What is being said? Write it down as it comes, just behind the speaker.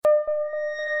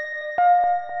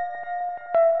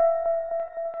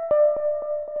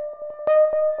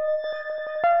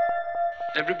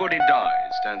Everybody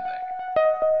dies, don't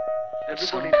they?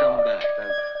 Everybody come back, don't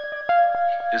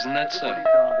they? Isn't that so?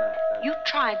 You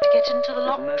tried to get into the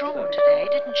locked drawer today,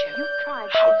 didn't you?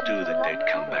 How do the dead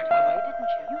come back, Mother?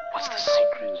 What's the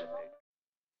secret?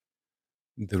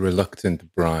 The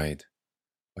Reluctant Bride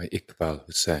by Iqbal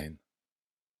Hussain.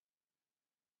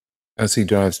 As he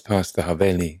drives past the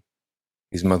Haveli,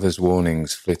 his mother's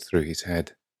warnings flit through his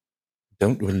head.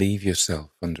 Don't relieve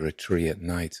yourself under a tree at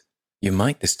night. You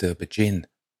might disturb a jinn.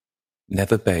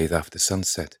 Never bathe after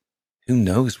sunset. Who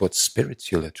knows what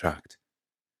spirits you'll attract?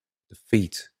 The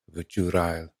feet of a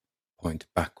Jurail point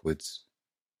backwards.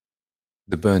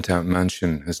 The burnt-out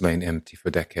mansion has lain empty for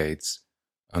decades,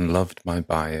 unloved by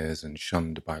buyers and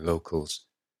shunned by locals.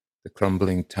 The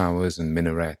crumbling towers and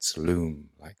minarets loom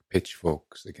like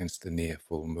pitchforks against the near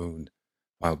full moon,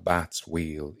 while bats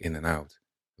wheel in and out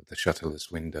of the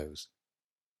shutterless windows.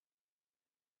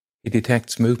 He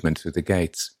detects movement through the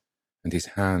gates, and his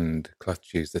hand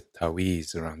clutches the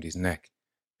taweez around his neck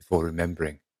before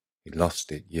remembering he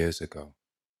lost it years ago.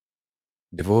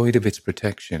 Devoid of its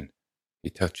protection,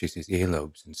 he touches his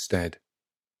earlobes instead.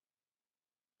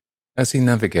 As he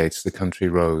navigates the country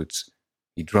roads,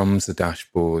 he drums the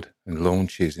dashboard and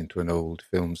launches into an old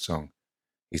film song,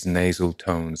 his nasal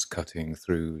tones cutting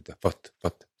through the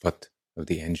fut-fut-fut of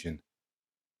the engine.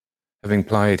 Having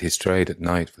plied his trade at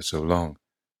night for so long,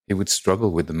 he would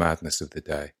struggle with the madness of the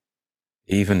day.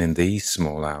 Even in these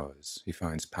small hours, he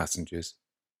finds passengers,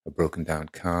 a broken-down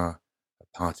car,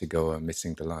 a partygoer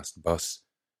missing the last bus,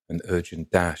 an urgent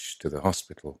dash to the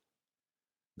hospital.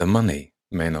 The money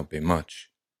may not be much,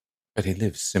 but he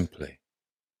lives simply.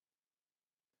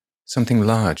 Something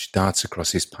large darts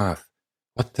across his path.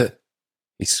 What the?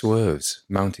 He swerves,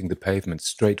 mounting the pavement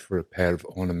straight for a pair of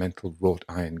ornamental wrought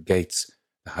iron gates,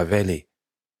 the Haveli.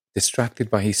 Distracted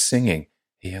by his singing,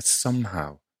 he has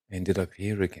somehow ended up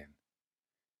here again.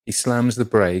 He slams the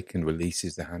brake and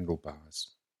releases the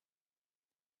handlebars.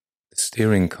 The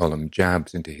steering column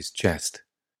jabs into his chest.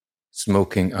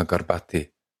 Smoking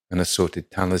agarbatti, an assorted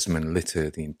talisman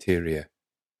litter the interior.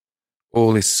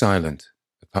 All is silent,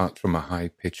 apart from a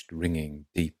high-pitched ringing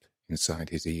deep inside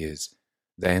his ears.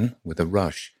 Then, with a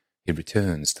rush, he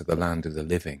returns to the land of the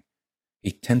living.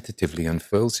 He tentatively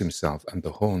unfurls himself, and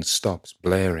the horn stops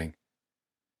blaring.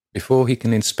 Before he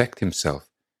can inspect himself,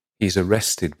 he is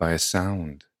arrested by a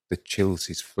sound that chills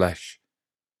his flesh.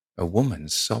 A woman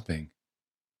sobbing.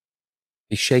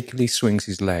 He shakily swings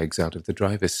his legs out of the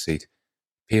driver's seat.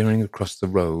 Peering across the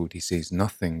road, he sees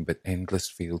nothing but endless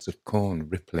fields of corn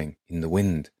rippling in the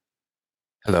wind.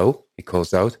 "Hello," he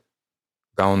calls out.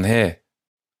 "Down here.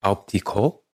 Au petit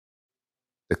coup?"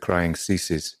 The crying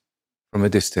ceases. From a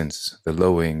distance, the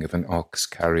lowing of an ox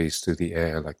carries through the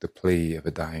air like the plea of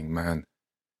a dying man.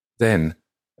 Then,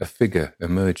 a figure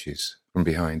emerges from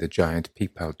behind a giant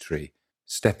peepal tree,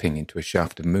 stepping into a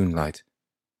shaft of moonlight.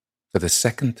 For the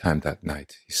second time that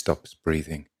night, he stops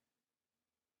breathing.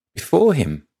 Before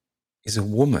him is a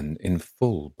woman in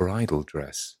full bridal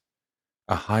dress.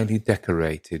 A highly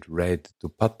decorated red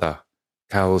dupatta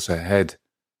cowls her head.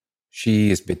 She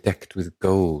is bedecked with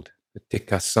gold, a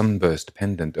tikka sunburst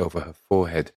pendant over her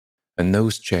forehead, a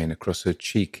nose chain across her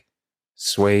cheek,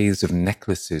 swathes of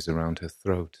necklaces around her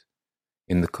throat.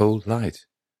 In the cold light,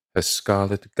 her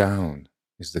scarlet gown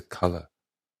is the colour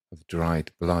of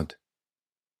dried blood.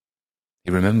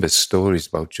 He remembers stories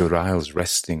about Jurails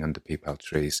resting under peepal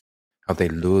trees, how they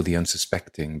lure the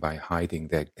unsuspecting by hiding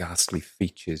their ghastly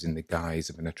features in the guise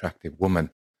of an attractive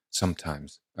woman,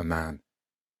 sometimes a man.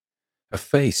 Her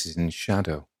face is in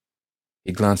shadow.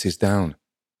 He glances down,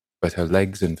 but her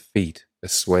legs and feet are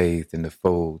swathed in the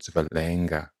folds of a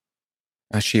lehenga.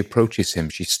 As she approaches him,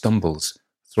 she stumbles,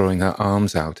 throwing her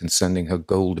arms out and sending her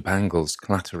gold bangles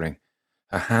clattering.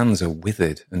 Her hands are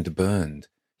withered and burned.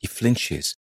 He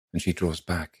flinches, and she draws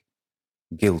back.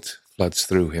 Guilt floods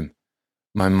through him.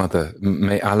 My mother,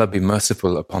 may Allah be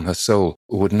merciful upon her soul,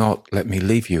 would not let me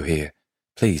leave you here.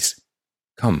 Please,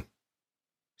 come.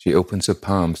 She opens her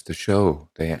palms to show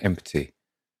they are empty.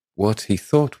 What he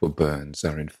thought were burns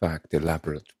are in fact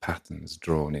elaborate patterns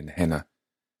drawn in henna.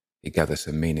 He gathers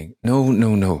her meaning.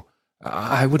 No.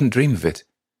 I wouldn't dream of it.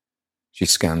 She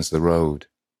scans the road.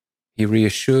 He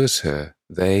reassures her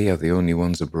they are the only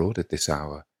ones abroad at this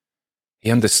hour. He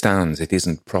understands it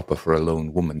isn't proper for a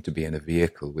lone woman to be in a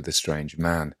vehicle with a strange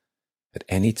man, at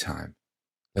any time,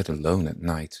 let alone at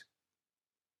night.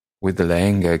 With the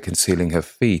lehenga concealing her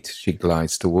feet, she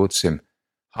glides towards him.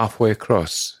 Halfway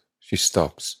across, she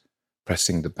stops,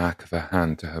 pressing the back of her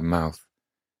hand to her mouth.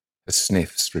 Her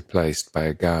sniffs replaced by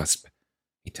a gasp.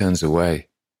 He turns away.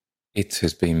 It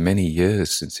has been many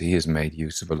years since he has made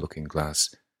use of a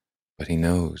looking-glass, but he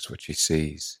knows what she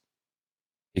sees.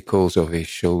 He calls over his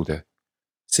shoulder.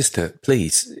 "Sister,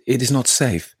 please, it is not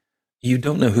safe. You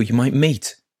don't know who you might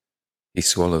meet." He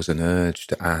swallows an urge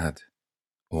to add,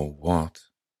 "or what?"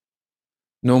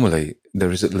 Normally,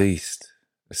 there is at least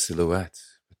a silhouette,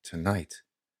 but tonight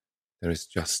there is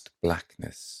just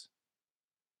blackness.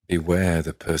 Beware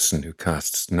the person who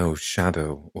casts no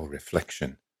shadow or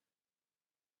reflection.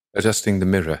 Adjusting the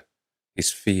mirror,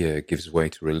 his fear gives way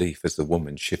to relief as the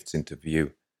woman shifts into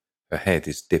view. Her head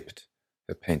is dipped,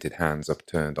 her painted hands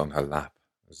upturned on her lap,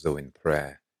 as though in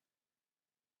prayer.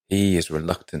 He is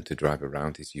reluctant to drive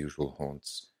around his usual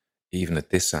haunts. Even at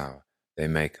this hour, they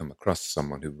may come across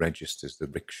someone who registers the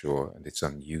rickshaw and its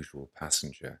unusual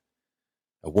passenger.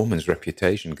 A woman's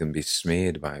reputation can be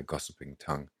smeared by a gossiping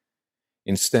tongue.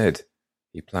 Instead,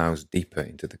 he ploughs deeper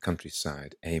into the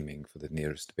countryside, aiming for the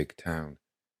nearest big town.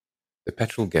 The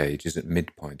petrol gauge is at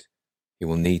midpoint. He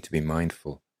will need to be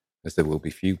mindful, as there will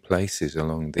be few places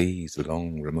along these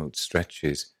long, remote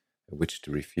stretches at which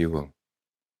to refuel.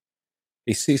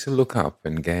 He sees her look up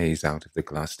and gaze out of the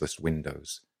glassless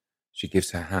windows. She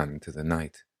gives her hand to the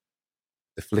night.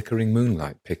 The flickering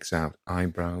moonlight picks out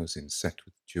eyebrows inset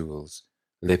with jewels,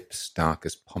 lips dark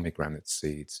as pomegranate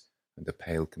seeds, and a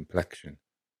pale complexion,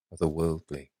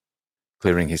 otherworldly.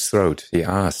 Clearing his throat, he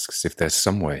asks if there's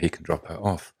somewhere he can drop her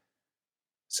off.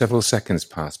 Several seconds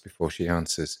pass before she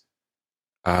answers,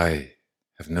 "I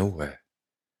have nowhere.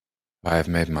 I have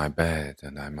made my bed,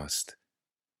 and I must."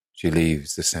 She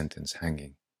leaves the sentence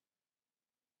hanging.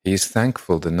 He is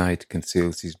thankful the night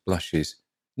conceals his blushes.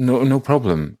 No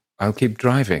problem. I'll keep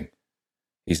driving."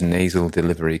 His nasal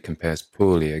delivery compares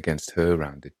poorly against her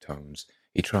rounded tones.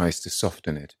 He tries to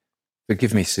soften it.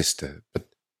 "Forgive me, sister, but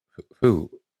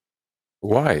who?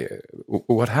 Why?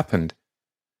 What happened?"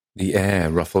 The air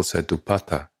ruffles her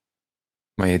dupatta.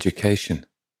 "My education,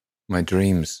 my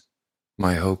dreams,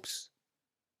 my hopes,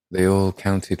 they all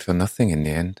counted for nothing in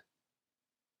the end."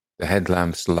 The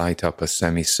headlamps light up a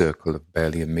semicircle of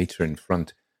barely a metre in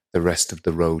front, the rest of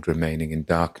the road remaining in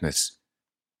darkness.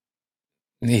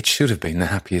 "It should have been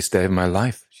the happiest day of my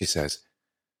life," she says.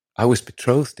 "I was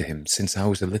betrothed to him since I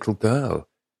was a little girl."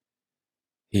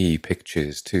 He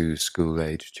pictures two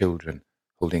school-age children,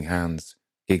 holding hands,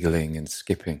 giggling and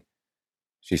skipping.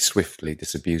 She swiftly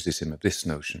disabuses him of this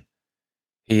notion.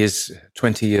 "He is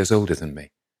 20 years older than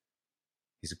me."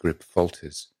 His grip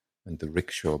falters, and the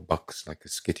rickshaw bucks like a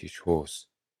skittish horse.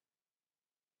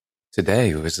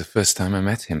 "Today was the first time I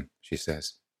met him," she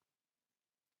says.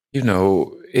 "You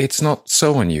know, it's not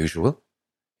so unusual."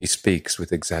 He speaks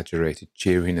with exaggerated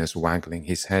cheeriness, waggling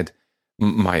his head.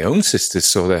 "My own sisters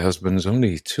saw their husbands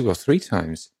only 2 or 3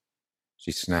 times."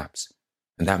 She snaps.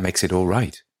 "And that makes it all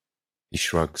right." He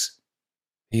shrugs.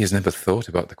 He has never thought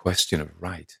about the question of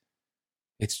right.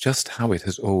 It's just how it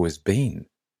has always been.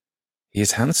 "He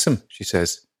is handsome," she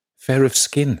says, "fair of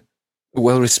skin,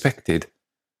 well respected."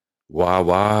 "Wah,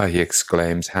 wah," he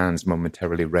exclaims, hands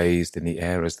momentarily raised in the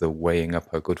air as though weighing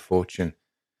up her good fortune.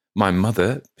 "My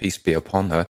mother, peace be upon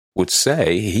her, would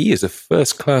say he is a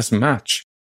first-class match."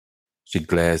 She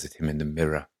glares at him in the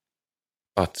mirror.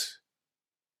 "But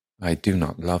I do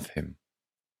not love him."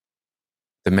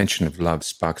 The mention of love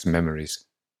sparks memories.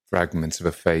 Fragments of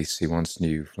a face he once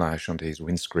knew flash onto his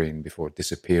windscreen before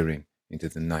disappearing into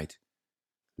the night.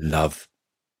 "Love."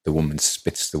 The woman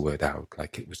spits the word out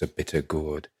like it was a bitter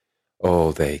gourd.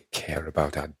 "All they care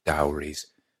about are dowries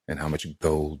and how much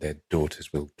gold their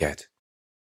daughters will get."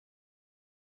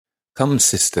 "Come,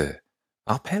 sister,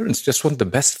 our parents just want the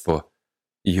best for—"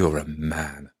 "You're a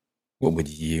man. What would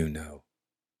you know?"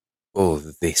 "All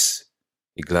this,"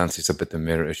 he glances up at the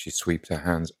mirror as she sweeps her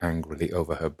hands angrily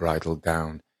over her bridal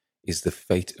gown, "is the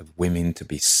fate of women to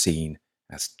be seen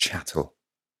as chattel.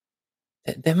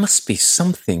 There must be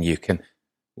something you can—"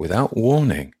 Without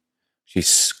warning, she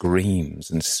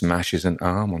screams and smashes an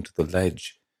arm onto the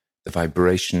ledge, the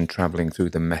vibration travelling through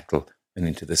the metal and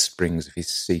into the springs of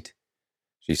his seat.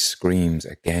 She screams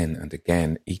again and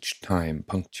again, each time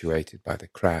punctuated by the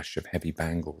crash of heavy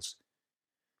bangles.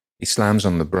 He slams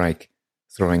on the brake,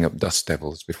 throwing up dust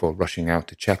devils before rushing out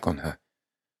to check on her.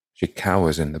 She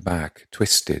cowers in the back,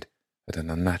 twisted at an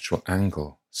unnatural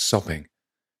angle, sobbing.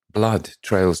 Blood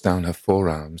trails down her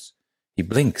forearms. He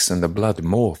blinks and the blood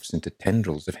morphs into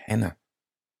tendrils of henna.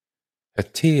 Her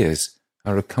tears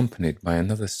are accompanied by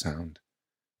another sound,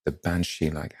 the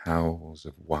banshee-like howls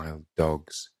of wild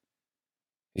dogs.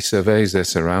 He surveys their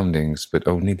surroundings, but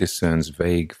only discerns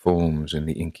vague forms in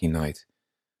the inky night.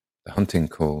 The hunting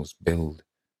calls build,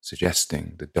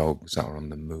 suggesting the dogs are on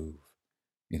the move,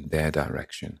 in their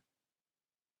direction.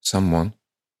 Someone,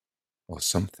 or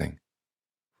something,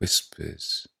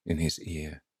 whispers in his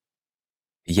ear.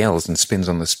 He yells and spins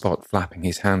on the spot, flapping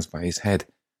his hands by his head.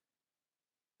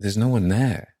 There's no one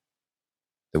there.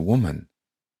 The woman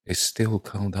is still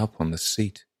curled up on the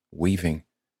seat, weaving.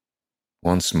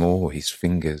 Once more his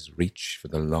fingers reach for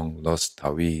the long-lost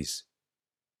taweez.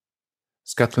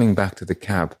 Scuttling back to the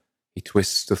cab, he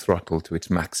twists the throttle to its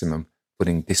maximum,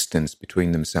 putting distance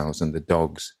between themselves and the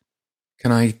dogs.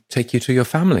 "Can I take you to your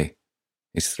family?"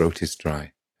 His throat is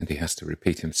dry, and he has to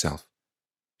repeat himself.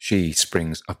 She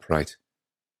springs upright.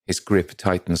 His grip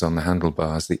tightens on the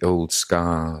handlebars, the old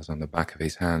scars on the back of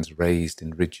his hands raised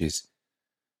in ridges.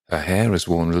 Her hair is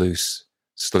worn loose,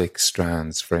 slick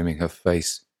strands framing her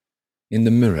face. In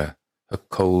the mirror, her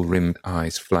kohl-rimmed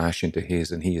eyes flash into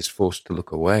his, and he is forced to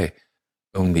look away.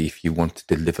 "Only if you want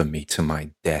to deliver me to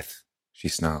my death," she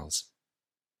snarls.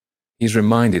 He's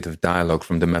reminded of dialogue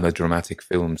from the melodramatic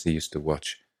films he used to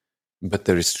watch, but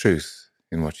there is truth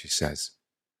in what she says.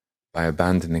 By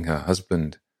abandoning her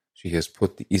husband, she has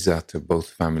put the izzat of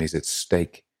both families at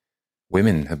stake.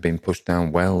 Women have been pushed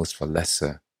down wells for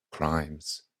lesser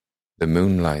crimes. The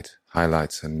moonlight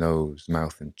highlights her nose,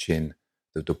 mouth and chin,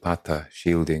 the dupatta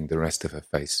shielding the rest of her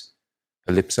face.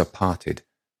 Her lips are parted,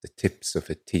 the tips of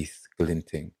her teeth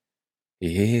glinting.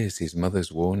 He hears his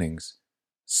mother's warnings.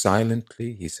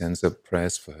 Silently he sends up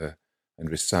prayers for her and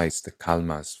recites the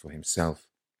kalmas for himself.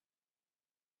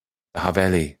 "The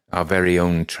Haveli, our very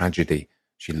own tragedy."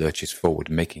 She lurches forward,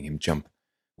 making him jump.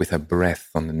 With her breath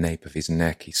on the nape of his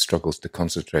neck, he struggles to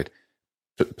concentrate.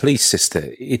 "Please,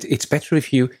 sister, it's better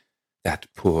if you—"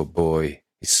 "That poor boy,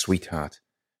 his sweetheart,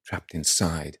 trapped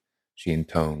inside," she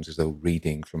intones as though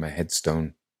reading from a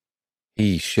headstone.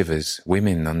 He shivers.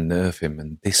 Women unnerve him,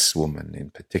 and this woman in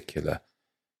particular.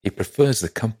 He prefers the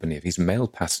company of his male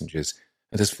passengers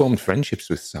and has formed friendships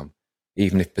with some,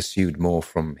 even if pursued more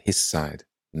from his side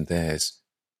than theirs.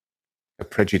 "A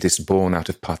prejudice born out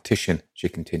of partition," she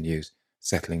continues,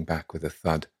 settling back with a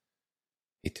thud.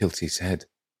 He tilts his head.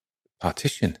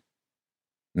 "Partition?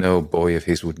 No boy of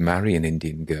his would marry an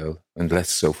Indian girl, and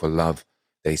less so for love.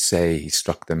 They say he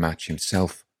struck the match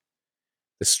himself."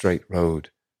 The straight road,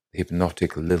 the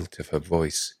hypnotic lilt of her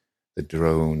voice, the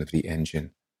drone of the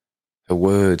engine. Her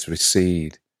words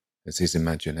recede as his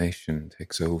imagination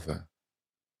takes over.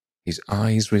 His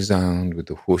eyes resound with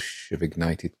the whoosh of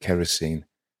ignited kerosene.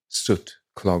 Soot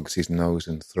clogs his nose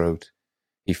and throat.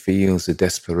 He feels the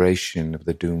desperation of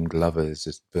the doomed lovers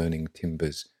as burning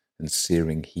timbers and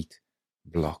searing heat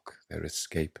block their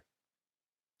escape.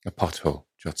 A pothole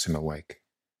jots him awake.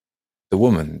 The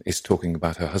woman is talking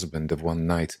about her husband of one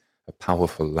night, a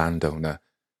powerful landowner.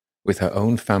 With her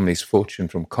own family's fortune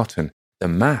from cotton, the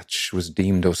match was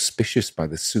deemed auspicious by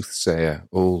the soothsayer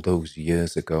all those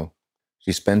years ago.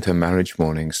 She spent her marriage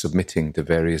morning submitting to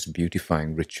various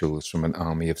beautifying rituals from an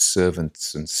army of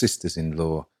servants and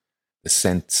sisters-in-law. The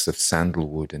scents of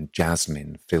sandalwood and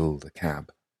jasmine filled the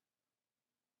cab.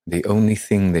 The only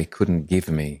thing they couldn't give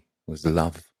me was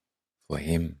love for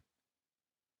him.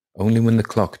 Only when the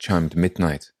clock chimed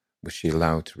midnight was she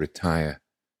allowed to retire.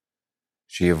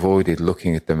 She avoided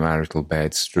looking at the marital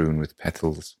bed strewn with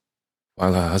petals.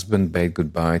 While her husband bade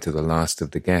goodbye to the last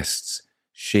of the guests,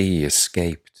 she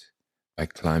escaped by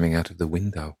climbing out of the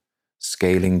window,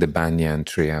 scaling the banyan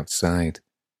tree outside.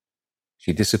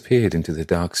 She disappeared into the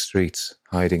dark streets,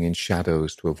 hiding in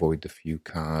shadows to avoid the few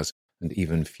cars and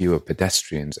even fewer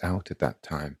pedestrians out at that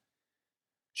time.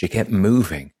 She kept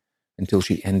moving until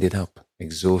she ended up,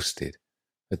 exhausted,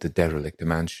 at the derelict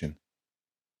mansion.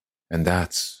 "And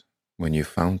that's when you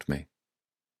found me."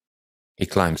 He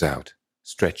climbs out,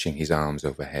 stretching his arms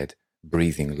overhead,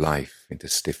 breathing life into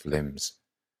stiff limbs.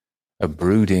 A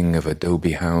brooding of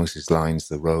adobe houses lines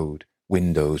the road,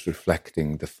 windows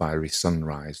reflecting the fiery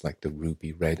sunrise like the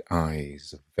ruby-red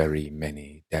eyes of very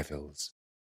many devils.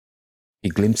 He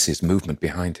glimpses movement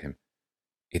behind him.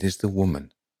 It is the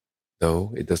woman,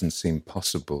 though it doesn't seem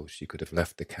possible she could have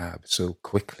left the cab so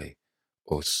quickly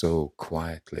or so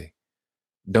quietly.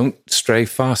 "Don't stray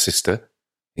far, sister."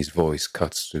 His voice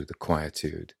cuts through the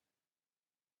quietude.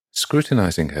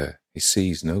 Scrutinizing her, he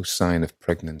sees no sign of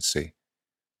pregnancy,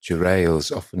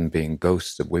 Jurails often being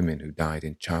ghosts of women who died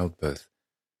in childbirth.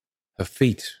 Her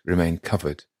feet remain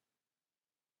covered.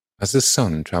 As the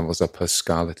sun travels up her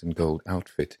scarlet and gold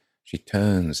outfit, she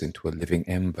turns into a living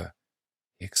ember.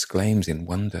 He exclaims in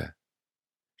wonder.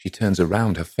 She turns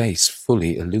around, her face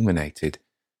fully illuminated.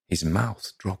 His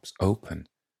mouth drops open.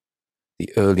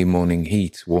 The early morning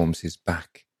heat warms his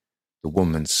back. The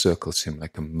woman circles him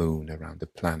like a moon around a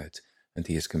planet, and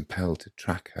he is compelled to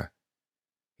track her.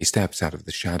 He steps out of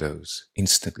the shadows,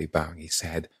 instantly bowing his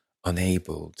head,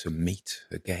 unable to meet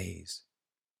her gaze.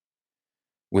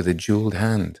 With a jeweled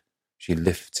hand, she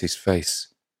lifts his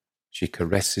face. She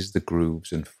caresses the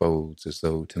grooves and folds as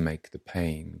though to make the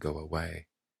pain go away.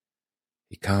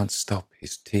 He can't stop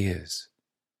his tears.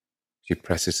 She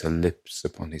presses her lips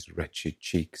upon his wretched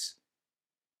cheeks.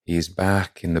 He is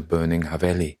back in the burning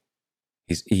Haveli.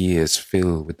 His ears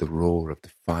fill with the roar of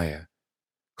the fire.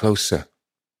 Closer,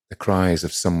 the cries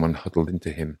of someone huddled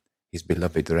into him, his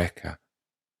beloved Reka.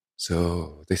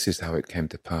 So this is how it came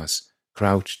to pass,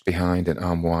 crouched behind an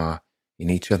armoire, in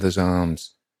each other's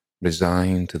arms,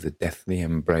 resigned to the deathly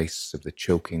embrace of the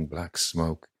choking black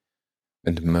smoke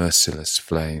and merciless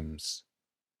flames.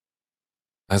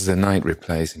 As the night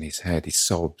replays in his head, he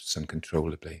sobs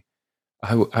uncontrollably.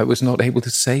 I was not able to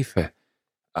save her.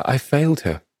 I failed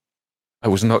her. I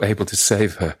was not able to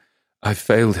save her. I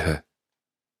failed her.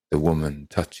 The woman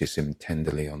touches him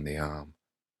tenderly on the arm.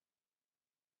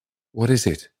 What is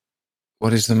it?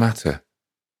 What is the matter?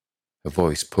 Her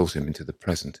voice pulls him into the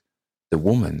present. The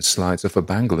woman slides off a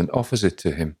bangle and offers it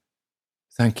to him.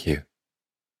 Thank you.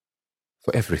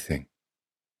 For everything.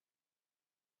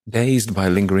 Dazed by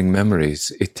lingering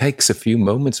memories, it takes a few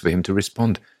moments for him to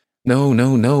respond. No,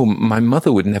 my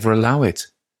mother would never allow it.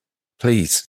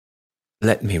 Please,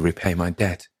 let me repay my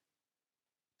debt.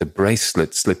 The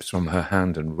bracelet slips from her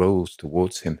hand and rolls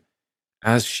towards him.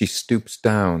 As she stoops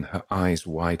down, her eyes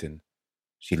widen.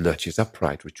 She lurches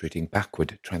upright, retreating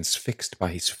backward, transfixed by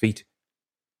his feet.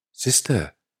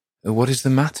 Sister, what is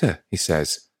the matter? He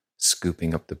says,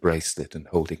 scooping up the bracelet and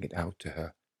holding it out to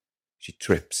her. She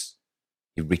trips.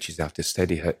 He reaches out to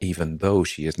steady her, even though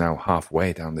she is now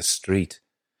halfway down the street.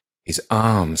 His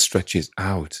arm stretches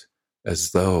out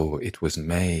as though it was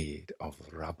made of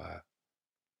rubber.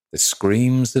 The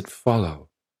screams that follow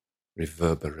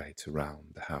reverberate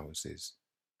around the houses.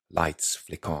 Lights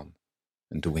flick on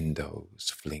and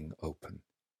windows fling open.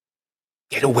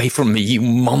 Get away from me, you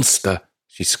monster!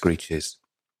 She screeches.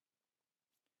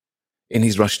 In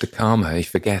his rush to calm her, he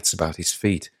forgets about his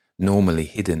feet, normally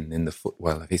hidden in the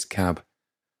footwell of his cab.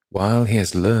 While he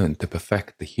has learned to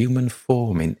perfect the human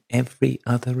form in every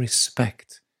other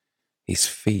respect, his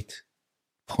feet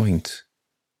point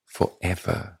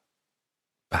forever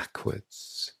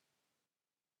backwards.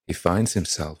 He finds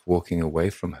himself walking away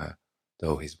from her,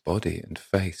 though his body and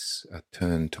face are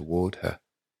turned toward her.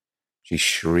 She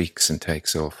shrieks and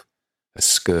takes off. Her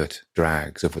skirt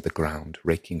drags over the ground,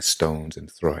 raking stones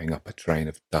and throwing up a train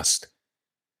of dust.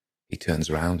 He turns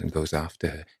round and goes after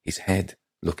her, his head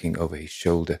looking over his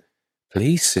shoulder.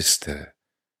 Please, sister,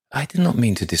 I did not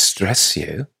mean to distress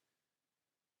you.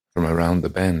 From around the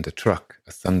bend, a truck,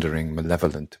 a thundering,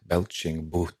 malevolent, belching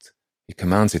boot. He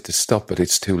commands it to stop, but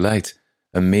it's too late.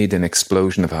 Amid an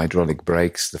explosion of hydraulic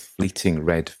brakes, the fleeting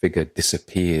red figure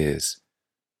disappears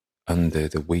under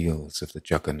the wheels of the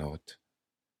juggernaut.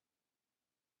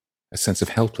 A sense of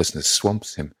helplessness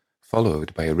swamps him,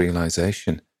 followed by a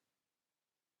realization.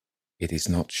 It is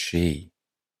not she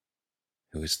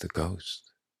who is the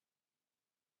ghost.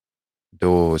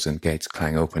 Doors and gates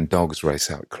clang open, dogs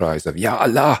race out, cries of Ya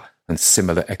Allah and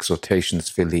similar exhortations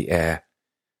fill the air.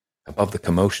 Above the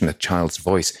commotion, a child's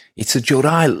voice. It's a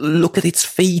Jorai, look at its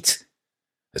feet!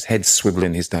 As heads swivel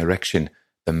in his direction,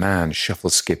 the man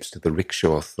skips to the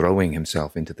rickshaw, throwing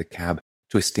himself into the cab,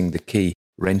 twisting the key,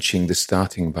 wrenching the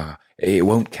starting bar. It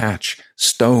won't catch.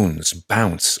 Stones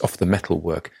bounce off the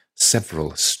metalwork.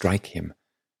 Several strike him,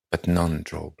 but none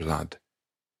draw blood.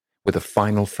 With a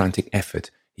final frantic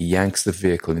effort, he yanks the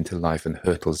vehicle into life and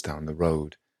hurtles down the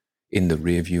road. In the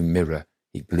rearview mirror,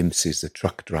 he glimpses the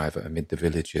truck driver amid the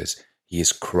villagers. He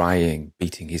is crying,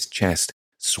 beating his chest,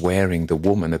 swearing the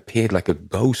woman appeared like a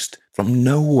ghost from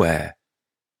nowhere.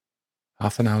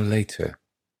 Half an hour later,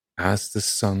 as the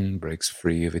sun breaks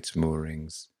free of its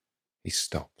moorings, he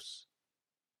stops.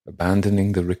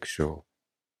 Abandoning the rickshaw,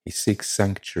 he seeks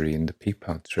sanctuary in the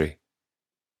peepal tree,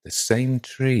 the same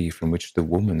tree from which the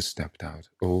woman stepped out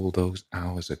all those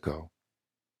hours ago.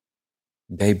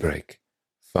 Daybreak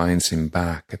finds him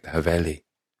back at the Haveli.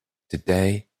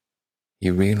 Today, he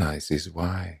realizes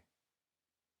why.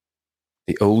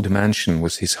 The old mansion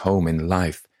was his home in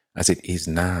life, as it is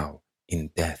now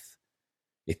in death.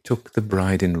 It took the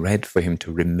bride in red for him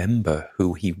to remember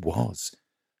who he was.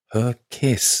 Her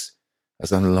kiss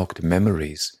has unlocked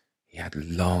memories he had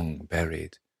long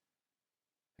buried.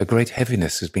 A great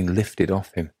heaviness has been lifted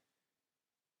off him.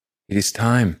 It is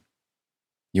time.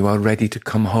 You are ready to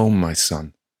come home, my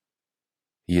son.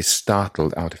 He is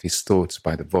startled out of his thoughts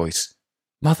by the voice.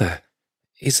 Mother,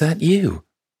 is that you?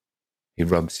 He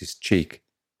rubs his cheek,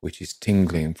 which is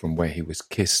tingling from where he was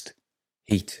kissed.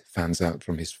 Heat fans out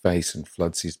from his face and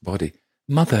floods his body.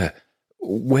 Mother,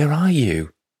 where are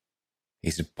you?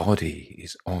 His body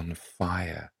is on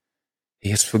fire. He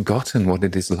has forgotten what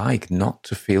it is like not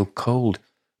to feel cold.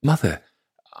 Mother,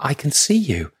 I can see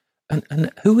you.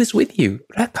 And who is with you?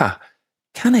 Repa,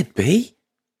 can it be?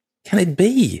 Can it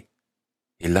be?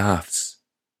 He laughs.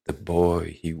 The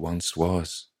boy he once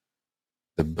was.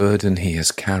 The burden he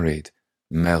has carried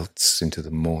melts into the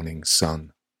morning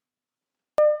sun.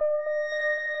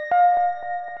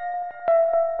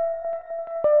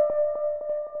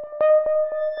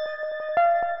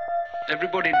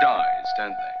 Everybody dies,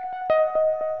 don't they?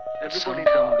 Everybody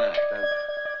come back, don't they?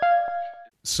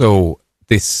 So,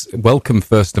 welcome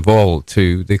first of all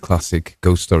to the Classic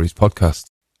Ghost Stories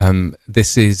podcast.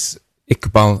 This is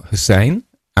Iqbal Hussain,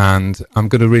 and I'm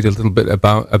going to read a little bit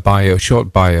about a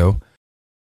short bio.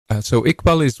 So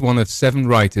Iqbal is one of 7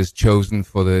 writers chosen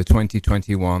for the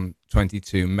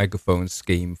 2021-22 Megaphone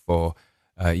scheme for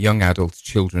young adult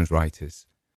children's writers.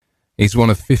 He's one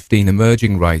of 15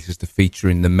 emerging writers to feature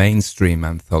in the mainstream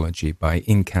anthology by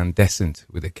Incandescent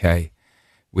with a K,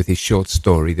 with his short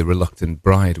story The Reluctant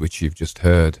Bride, which you've just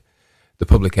heard. The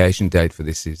publication date for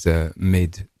this is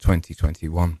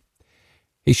mid-2021.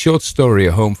 His short story,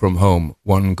 A Home from Home,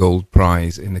 won gold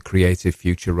prize in the Creative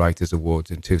Future Writers Awards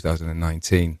in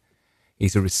 2019.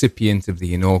 He's a recipient of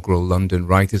the inaugural London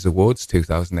Writers Awards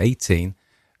 2018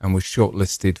 and was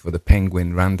shortlisted for the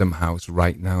Penguin Random House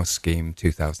Right Now scheme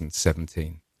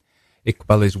 2017.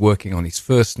 Iqbal is working on his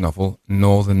first novel,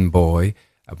 Northern Boy,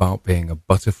 about being a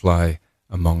butterfly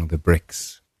among the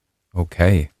bricks.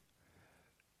 Okay.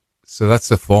 So that's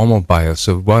the formal bio.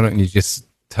 So why don't you just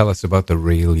tell us about the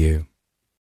real you?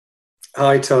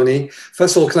 Hi, Tony.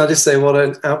 First of all, can I just say what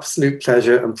an absolute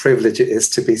pleasure and privilege it is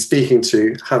to be speaking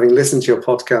to, having listened to your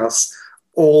podcasts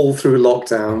all through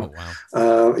lockdown.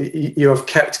 Oh, wow. You have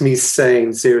kept me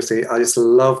sane, seriously. I just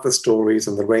love the stories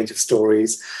and the range of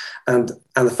stories. And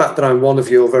the fact that I'm one of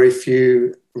your very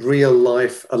few real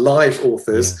life, alive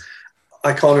authors,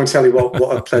 I can't even tell you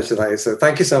what a pleasure that is. So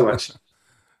thank you so much.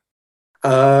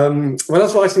 When I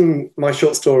was writing my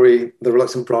short story, The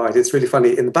Reluctant Bride, it's really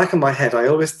funny. In the back of my head, I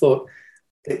always thought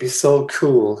it'd be so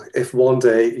cool if one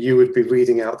day you would be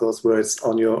reading out those words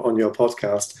on your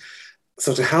podcast.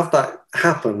 So to have that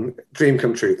happen, dream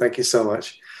come true. Thank you so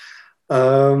much.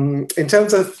 In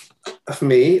terms of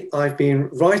me, I've been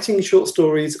writing short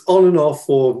stories on and off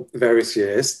for various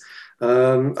years.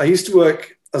 I used to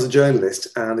work as a journalist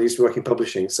and I used to work in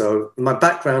publishing. So my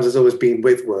background has always been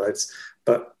with words,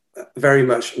 but very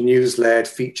much news-led,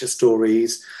 feature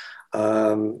stories,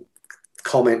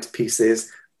 comment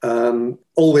pieces,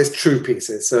 always true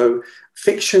pieces. So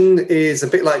fiction is a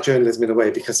bit like journalism in a way,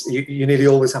 because you nearly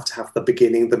always have to have the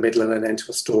beginning, the middle, and an end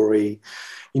to a story.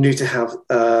 You need to have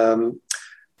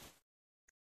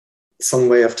some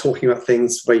way of talking about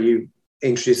things where you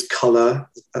introduce colour.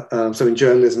 So in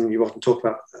journalism, you often talk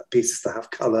about pieces that have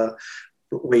colour,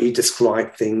 where you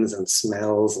describe things and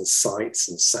smells and sights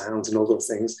and sounds and all those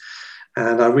things.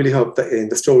 And I really hope that in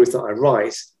the stories that I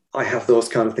write, I have those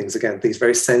kind of things again, these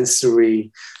very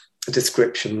sensory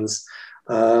descriptions.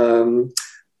 So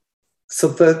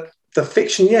the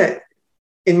fiction,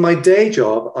 in my day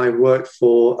job, I work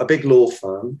for a big law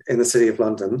firm in the City of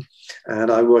London, and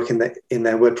I work in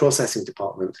their word processing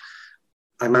department.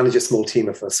 I manage a small team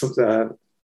of us.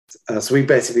 So we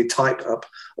basically type up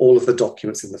all of the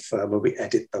documents in the firm and we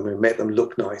edit them and make them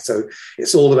look nice. So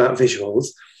it's all about visuals.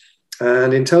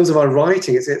 And in terms of our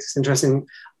writing, it's interesting.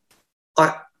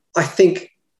 I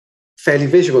think fairly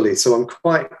visually, so I'm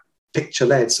quite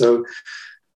picture-led. So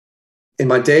in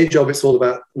my day job, it's all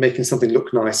about making something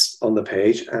look nice on the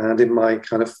page. And in my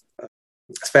kind of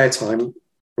spare time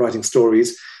writing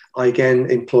stories, I again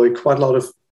employ quite a lot of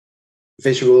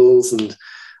visuals, and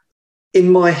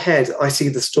in my head, I see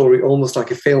the story almost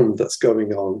like a film that's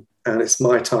going on, and it's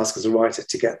my task as a writer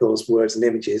to get those words and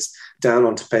images down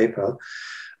onto paper.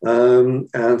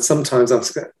 And sometimes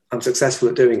I'm successful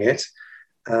at doing it.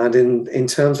 And in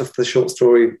terms of the short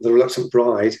story, The Reluctant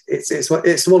Bride, it's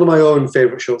one of my own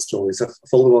favourite short stories of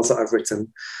all the ones that I've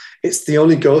written. It's the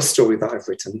only ghost story that I've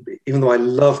written, even though I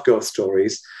love ghost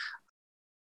stories.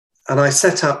 And I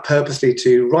set out purposely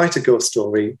to write a ghost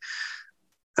story,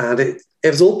 and it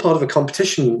was all part of a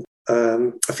competition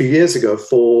a few years ago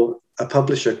for a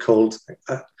publisher called,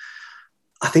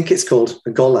 I think it's called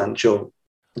Golanch or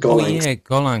Golanx. Oh, yeah,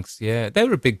 Golanx, yeah.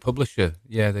 They're a big publisher.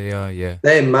 Yeah, they are, yeah.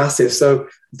 They're massive. So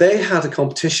they had a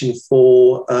competition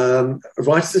for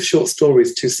writers of short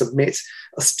stories to submit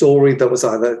a story that was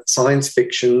either science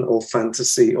fiction or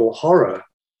fantasy or horror.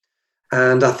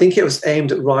 And I think it was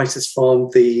aimed at writers from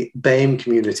the BAME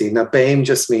community. Now, BAME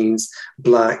just means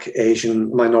Black,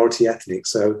 Asian, minority ethnic.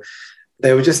 So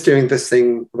they were just doing this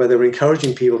thing where they were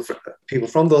encouraging people people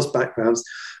from those backgrounds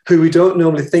who we don't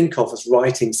normally think of as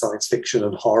writing science fiction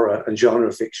and horror and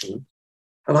genre fiction.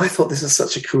 And I thought this is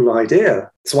such a cool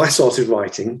idea. So I started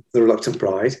writing The Reluctant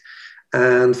Bride.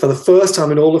 And for the first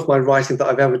time in all of my writing that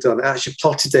I've ever done, I actually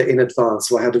plotted it in advance.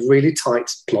 So I had a really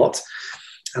tight plot.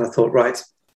 And I thought, right.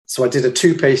 So I did a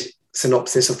 2-page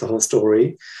synopsis of the whole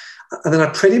story. And then I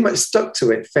pretty much stuck to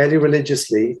it fairly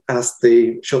religiously as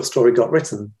the short story got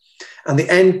written. And the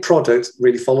end product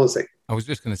really follows it. I was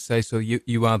just going to say, so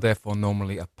you are therefore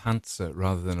normally a pantser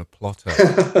rather than a plotter.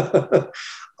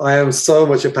 I am so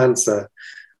much a pantser.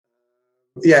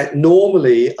 Yeah,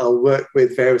 normally I'll work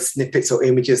with various snippets or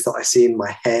images that I see in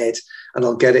my head, and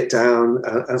I'll get it down.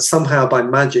 And somehow by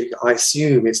magic, I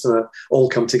assume it's going to all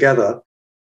come together.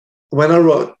 When I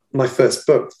wrote my first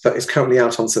book that is currently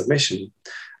out on submission,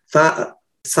 that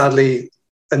sadly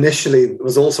initially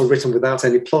was also written without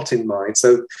any plot in mind.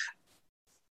 So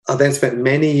I then spent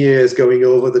many years going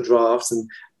over the drafts and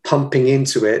pumping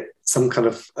into it some kind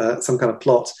of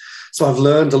plot. So I've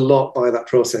learned a lot by that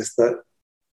process that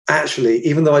actually,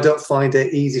 even though I don't find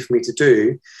it easy for me to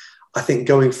do, I think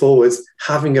going forwards,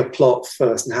 having a plot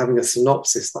first and having a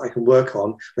synopsis that I can work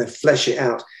on, and then flesh it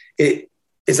out, it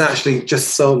is actually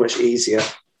just so much easier,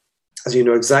 as you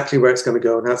know exactly where it's going to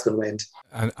go and how it's going to end.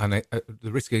 And at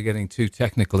the risk of getting too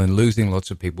technical and losing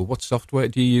lots of people, what software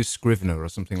do you use? Scrivener or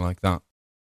something like that?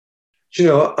 Do you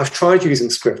know, I've tried using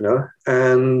Scrivener,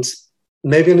 and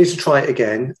maybe I need to try it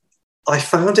again. I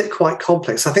found it quite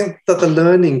complex. I think that the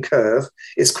learning curve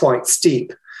is quite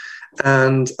steep.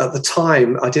 And at the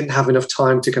time, I didn't have enough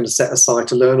time to kind of set aside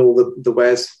to learn all the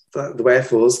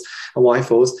wherefores and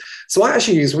whyfores. So I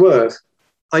actually use Word.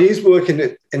 I use Word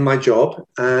in my job,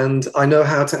 and I know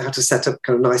how to set up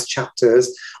kind of nice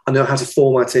chapters. I know how to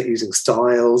format it using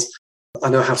styles. I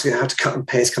know how to cut and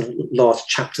paste kind of large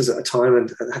chapters at a time,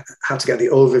 and how to get the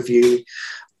overview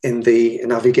in the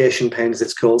navigation pane, as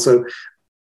it's called. So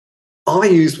I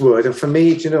use Word, and for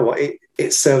me, do you know what?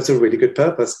 It serves a really good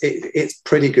purpose. It's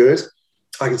pretty good.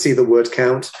 I can see the word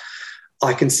count.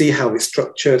 I can see how it's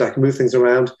structured. I can move things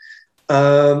around.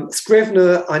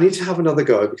 Scrivener, I need to have another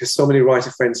go because so many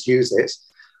writer friends use it.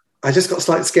 I just got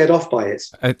slightly scared off by it.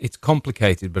 It's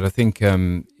complicated, but I think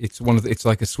it's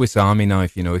like a Swiss Army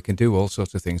knife. You know, it can do all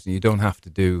sorts of things, and you don't have to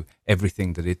do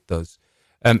everything that it does.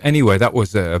 Anyway, that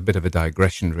was a bit of a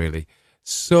digression, really.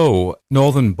 So,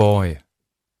 Northern Boy.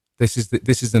 This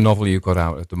is the novel you got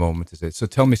out at the moment, is it? So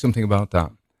tell me something about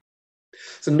that.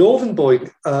 So Northern Boy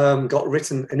got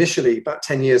written initially about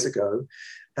 10 years ago,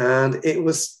 and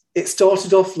it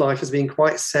started off life as being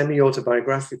quite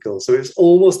semi-autobiographical. So it was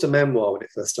almost a memoir when it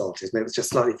first started, maybe it was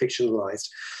just slightly fictionalized.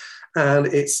 And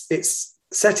it's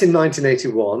set in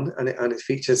 1981, and it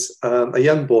features a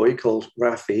young boy called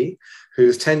Rafi,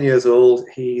 who's 10 years old.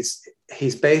 He's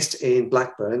based in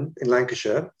Blackburn in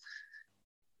Lancashire.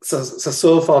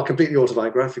 So far, completely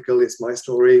autobiographical. It's my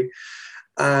story,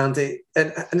 and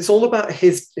it's all about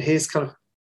his kind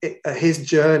of his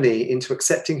journey into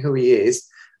accepting who he is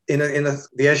in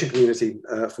the Asian community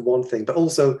for one thing, but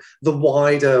also the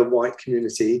wider white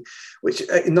community, which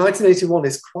in 1981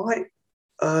 is quite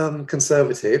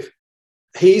conservative.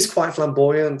 He's quite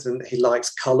flamboyant, and he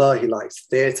likes color. He likes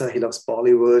theatre. He loves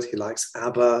Bollywood. He likes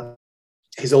ABBA.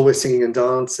 He's always singing and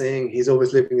dancing. He's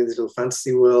always living in these little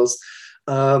fantasy worlds.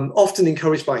 Often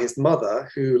encouraged by his mother,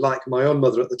 who, like my own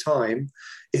mother at the time,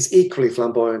 is equally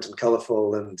flamboyant and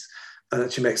colourful, and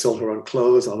she makes all her own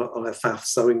clothes on a faff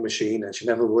sewing machine, and she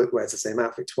never wears the same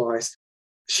outfit twice.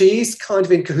 She's kind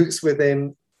of in cahoots with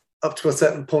him up to a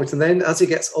certain point, and then as he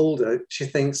gets older, she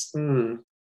thinks,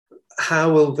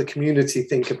 how will the community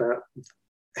think about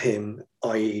him,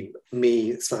 i.e.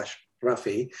 me /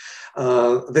 Rafi,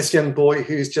 this young boy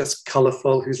who's just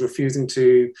colourful, who's refusing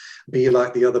to be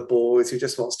like the other boys, who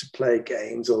just wants to play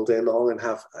games all day long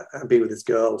and be with his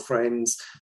girlfriends.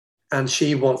 And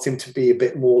she wants him to be a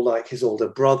bit more like his older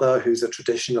brother, who's a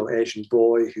traditional Asian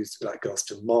boy, who's like goes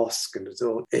to mosque and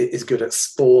is good at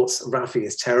sports. Rafi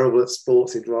is terrible at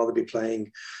sports. He'd rather be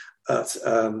playing at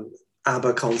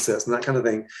ABBA concerts and that kind of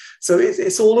thing. So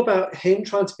it's all about him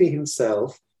trying to be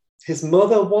himself, his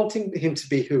mother wanting him to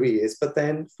be who he is, but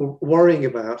then worrying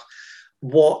about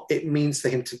what it means for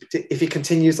him to, if he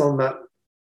continues on that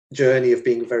journey of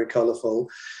being very colourful.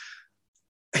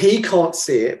 He can't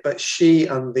see it, but she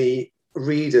and the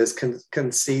readers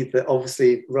can see that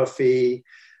obviously Rafi,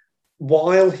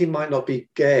 while he might not be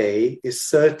gay, is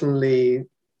certainly,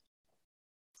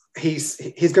 he's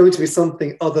going to be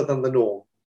something other than the norm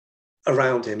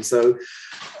around him. So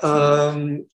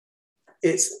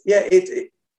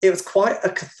it was quite a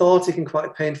cathartic and quite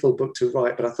a painful book to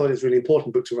write, but I thought it was a really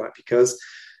important book to write because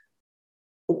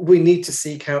we need to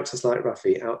see characters like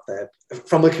Rafi out there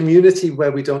from a community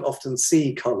where we don't often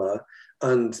see colour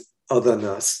and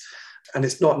otherness. And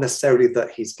it's not necessarily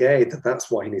that he's gay, that's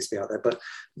why he needs to be out there, but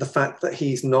the fact that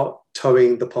he's not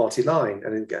towing the party line.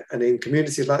 And in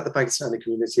communities like the Pakistani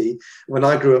community, when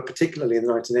I grew up, particularly in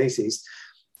the 1980s,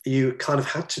 you kind of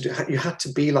had to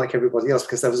be like everybody else,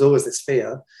 because there was always this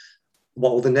fear.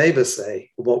 What will the neighbours say?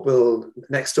 What will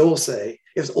next door say?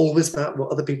 It was always about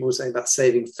what other people were saying about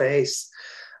saving face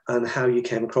and how you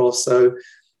came across. So,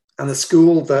 and the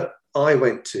school that I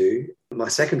went to, my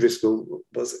secondary school,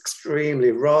 was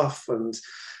extremely rough and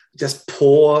just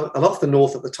poor. A lot of the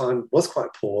north at the time was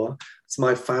quite poor. So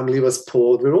my family was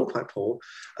poor. We were all quite poor.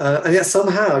 And yet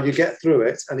somehow you get through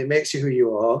it and it makes you who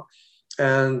you are.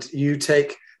 And you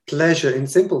take pleasure in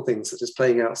simple things such as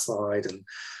playing outside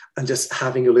and just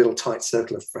having your little tight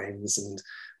circle of friends and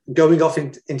going off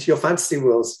into your fantasy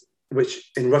worlds,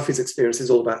 which in Ruffy's experience is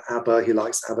all about ABBA. He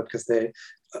likes ABBA because they're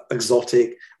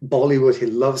exotic. Bollywood, he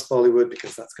loves Bollywood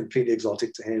because that's completely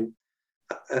exotic to him.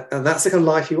 And that's the kind of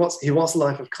life he wants. He wants a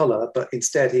life of colour, but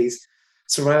instead he's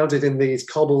surrounded in these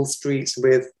cobbled streets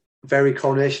with very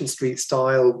Coronation Street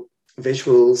style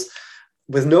visuals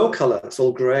with no colour. It's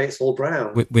all grey, it's all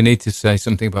brown. We need to say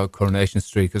something about Coronation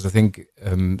Street, because I think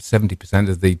 70%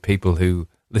 of the people who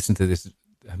listen to this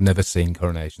have never seen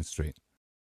Coronation Street.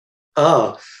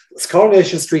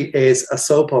 Coronation Street is a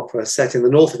soap opera set in the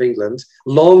north of England,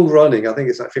 long running. I think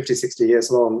it's like 50, 60 years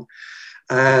long.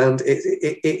 And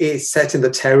it's set in the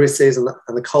terraces and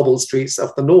the cobbled streets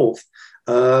of the north.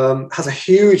 Has a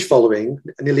huge following.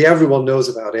 Nearly everyone knows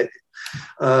about it.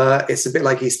 It's a bit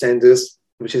like EastEnders,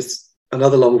 which is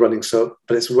another long-running soap,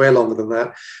 but it's way longer than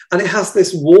that. And it has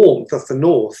this warmth of the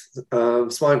north.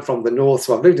 So I'm from the north,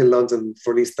 so I've lived in London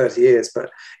for at least 30 years, but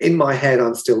in my head,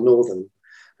 I'm still northern.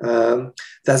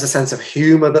 There's a sense of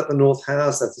humour that the north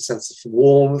has. There's a sense of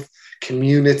warmth,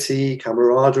 community,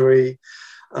 camaraderie.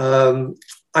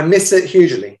 I miss it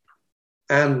hugely.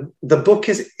 And the book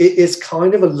is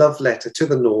kind of a love letter to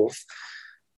the north,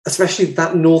 especially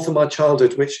that north of my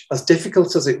childhood, which, as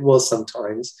difficult as it was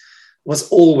sometimes, was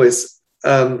also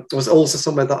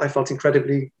somewhere that I felt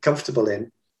incredibly comfortable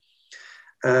in.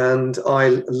 And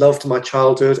I loved my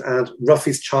childhood, and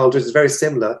Ruffy's childhood is very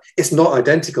similar. It's not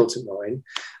identical to mine,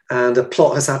 and a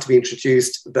plot has had to be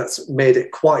introduced that's made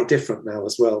it quite different now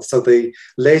as well. So the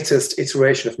latest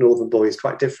iteration of Northern Boy is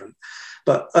quite different.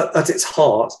 But at its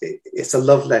heart, it's a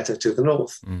love letter to the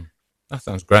North. That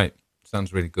sounds great.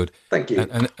 Sounds really good. Thank you.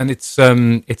 And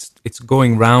it's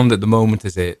going round at the moment,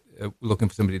 is it? Looking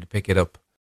for somebody to pick it up.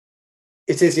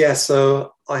 It is, yes.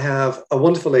 So I have a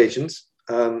wonderful agent,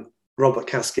 Robert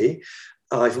Caskey.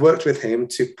 I've worked with him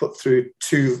to put through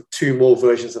two more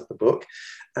versions of the book.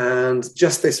 And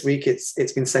just this week,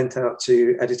 it's been sent out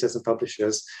to editors and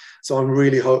publishers. So I'm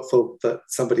really hopeful that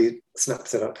somebody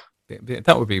snaps it up.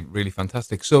 That would be really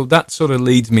fantastic. So that sort of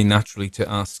leads me naturally to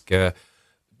ask,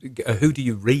 who do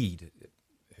you read?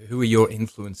 Who are your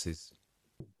influences?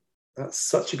 That's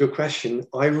such a good question.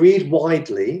 I read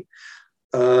widely.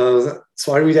 So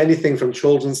I read anything from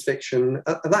children's fiction,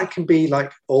 and that can be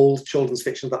like old children's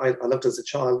fiction that I loved as a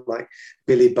child, like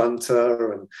Billy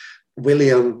Bunter and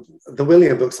William. The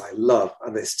William books I love,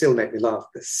 and they still make me laugh.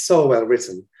 They're so well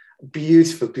written,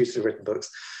 beautifully written books.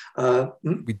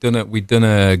 We'd done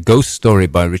a ghost story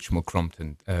by Richard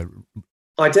Crompton.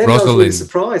 I did. I was really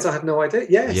surprised. I had no idea.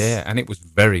 Yes. Yeah, and it was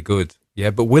very good.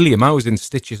 Yeah, but William, I was in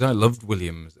stitches. I loved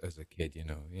William as a kid.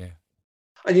 Yeah.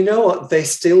 And you know what? They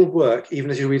still work even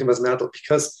as you read them as an adult,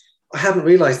 because I hadn't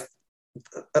realised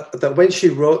that when she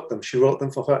wrote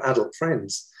them for her adult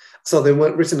friends. So they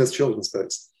weren't written as children's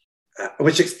books,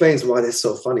 which explains why they're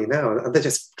so funny now. And they're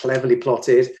just cleverly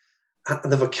plotted.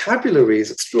 And the vocabulary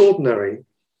is extraordinary.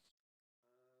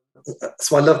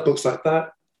 So I love books like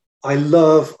that. I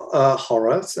love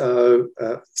horror. So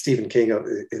Stephen King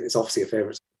is obviously a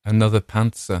favourite. Another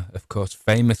pantser, of course,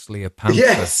 famously a pantser.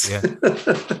 Yes.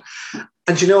 Yeah.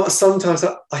 And you know what? Sometimes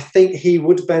I think he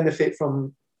would benefit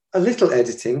from a little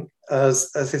editing,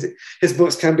 as his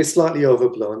books can be slightly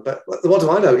overblown. But what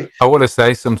do I know? I want to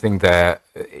say something there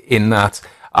in that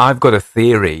I've got a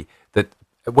theory that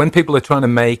when people are trying to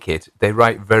make it, they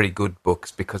write very good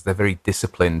books because they're very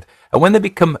disciplined. And when they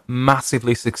become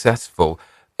massively successful,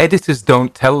 editors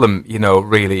don't tell them,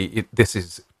 really, this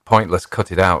is pointless,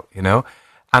 cut it out,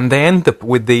 And they end up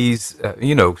with these,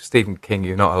 Stephen King,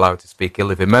 you're not allowed to speak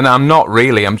ill of him. And I'm not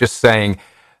really, I'm just saying,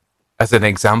 as an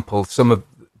example, some of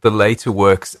the later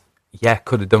works,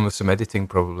 could have done with some editing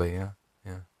probably, yeah.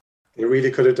 They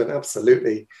really could have done,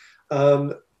 absolutely.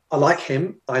 I like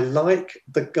him. I like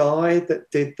the guy that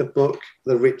did the book,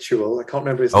 The Ritual. I can't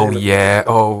remember his Oh name. yeah,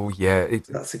 oh yeah.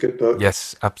 That's a good book.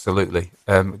 Yes, absolutely.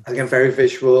 Again, very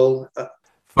visual.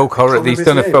 Folk I can't horror. He's remember his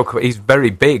done a name. folk. He's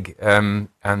very big. And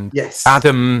Yes.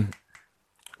 Adam.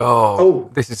 Oh, Oh.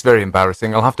 this is very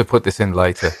embarrassing. I'll have to put this in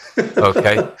later.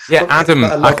 Okay. Yeah, Okay, Adam.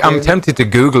 but I love I'm him. tempted to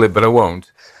Google it, but I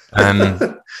won't.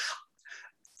 And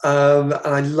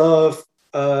I love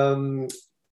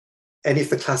any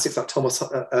of the classics like Thomas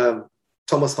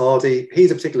Hardy. He's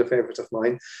a particular favourite of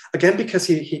mine. Again, because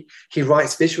he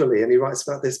writes visually, and he writes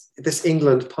about this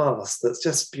England past that's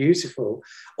just beautiful.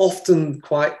 Often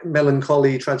quite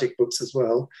melancholy, tragic books as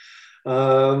well.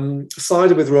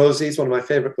 Cider with Rosie is one of my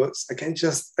favourite books. Again,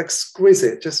 just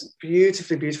exquisite, just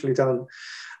beautifully done.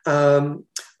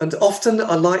 And often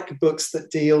I like books that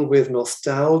deal with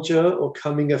nostalgia or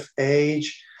coming of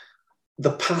age,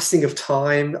 the passing of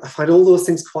time. I find all those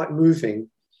things quite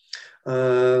moving.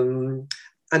 And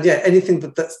yeah, anything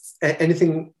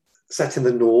set in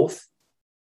the north.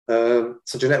 So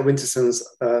Jeanette Winterson's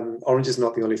Orange is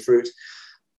Not the Only Fruit.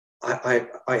 I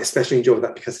especially enjoyed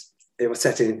that because it was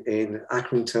set in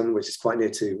Accrington, which is quite near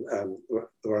to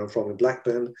where I'm from in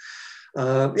Blackburn.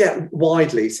 Yeah,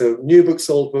 widely. So new books,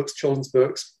 old books, children's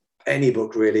books, any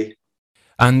book really.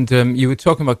 And you were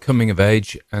talking about coming of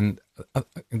age and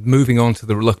moving on to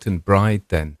The Reluctant Bride.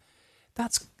 Then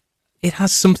it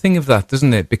has something of that,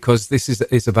 doesn't it? Because this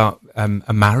is about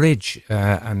a marriage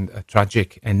and a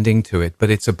tragic ending to it, but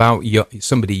it's about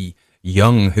somebody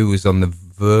young who is on the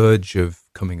verge of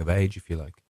coming of age, if you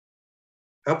like.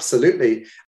 Absolutely.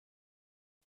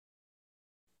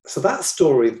 So that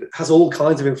story has all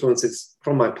kinds of influences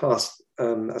from my past,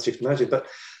 as you can imagine. But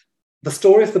the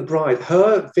story of the bride,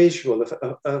 her visual of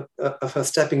her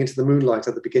stepping into the moonlight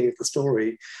at the beginning of the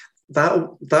story,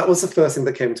 that was the first thing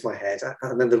that came into my head.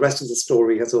 And then the rest of the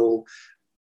story has all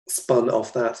spun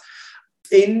off that.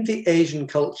 In the Asian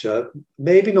culture,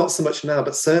 maybe not so much now,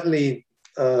 but certainly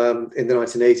in the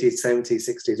 1980s, 70s,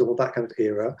 60s, all that kind of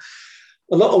era,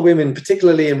 a lot of women,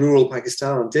 particularly in rural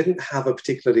Pakistan, didn't have a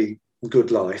particularly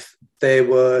good life. They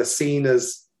were seen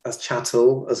as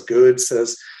chattel, as goods,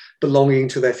 as belonging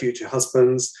to their future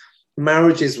husbands.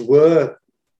 Marriages were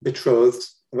betrothed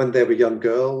when they were young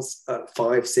girls, at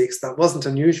 5, 6. That wasn't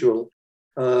unusual.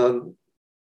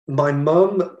 My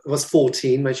mum was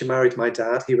 14 when she married my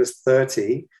dad. He was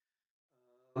 30.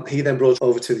 He then brought her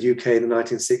over to the UK in the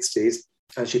 1960s,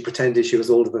 and she pretended she was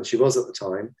older than she was at the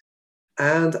time.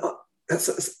 And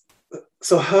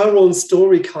so her own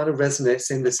story kind of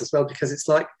resonates in this as well, because it's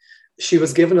like she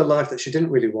was given a life that she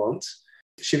didn't really want.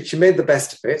 She made the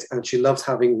best of it, and she loved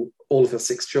having all of her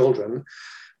 6 children.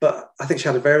 But I think she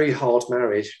had a very hard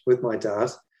marriage with my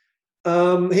dad.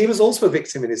 He was also a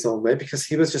victim in his own way, because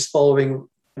he was just following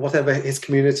whatever his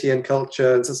community and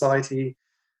culture and society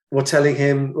were telling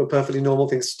him were perfectly normal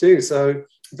things to do. So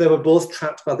they were both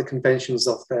trapped by the conventions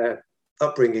of their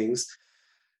upbringings.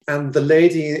 And the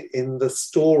lady in the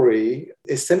story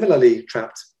is similarly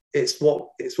trapped. It's what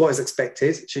is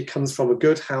expected. She comes from a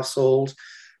good household.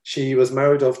 She was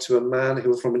married off to a man who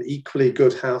was from an equally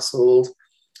good household.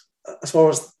 As far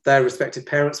as their respective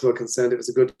parents were concerned, it was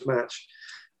a good match.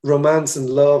 Romance and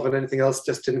love and anything else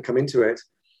just didn't come into it.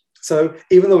 So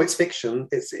even though it's fiction,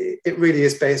 it really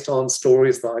is based on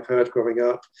stories that I've heard growing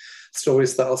up,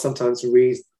 stories that I'll sometimes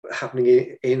read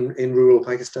happening in rural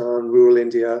Pakistan, rural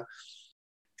India.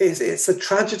 It's a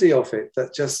tragedy of it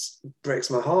that just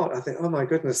breaks my heart. I think, oh my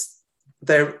goodness,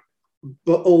 they're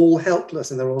all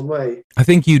helpless in their own way. I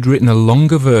think you'd written a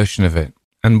longer version of it,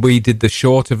 and we did the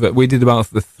short of it. We did about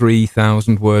the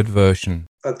 3,000 word version.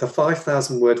 The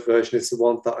 5,000 word version is the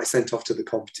one that I sent off to the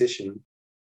competition.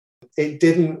 It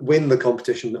didn't win the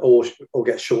competition or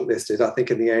get shortlisted. I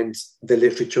think in the end, they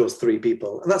literally chose 3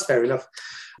 people, and that's fair enough.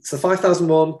 So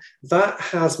 5001, that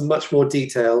has much more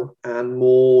detail and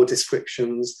more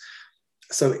descriptions.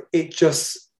 So it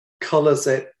just colours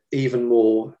it even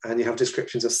more, and you have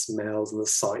descriptions of smells and the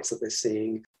sights that they're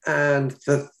seeing. And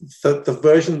the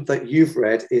version that you've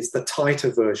read is the tighter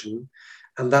version,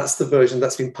 and that's the version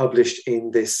that's been published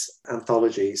in this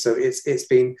anthology. So it's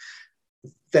been...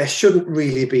 There shouldn't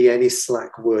really be any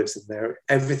slack words in there.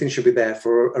 Everything should be there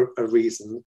for a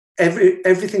reason.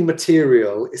 Everything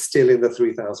material is still in the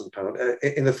 3,000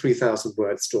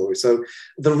 word story. So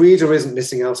the reader isn't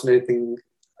missing out on anything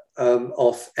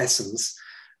of essence.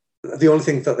 The only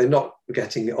thing that they're not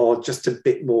getting are just a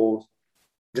bit more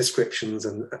descriptions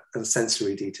and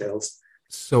sensory details.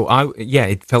 So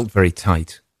it felt very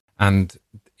tight, and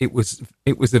it was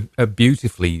a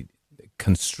beautifully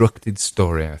constructed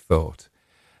story, I thought.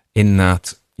 In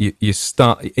that you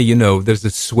start, there's a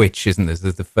switch, isn't there?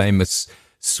 There's the famous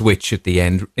switch at the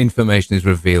end. Information is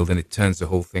revealed, and it turns the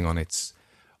whole thing on its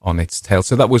tail.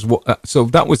 So that was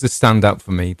that was the standout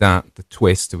for me. That the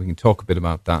twist. And we can talk a bit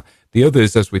about that. The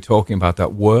others, as we're talking about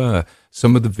that, were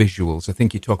some of the visuals. I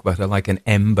think you talk about her like an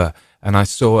ember, and I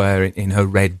saw her in her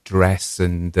red dress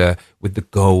and with the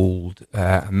gold,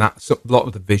 and that. So a lot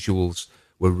of the visuals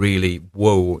were really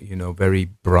very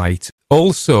bright.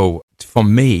 Also, for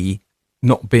me,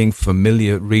 not being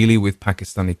familiar really with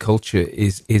Pakistani culture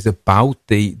is about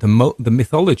the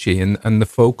mythology and the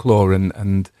folklore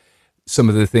and some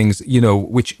of the things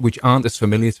which aren't as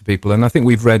familiar to people. And I think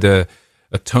we've read a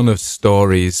ton of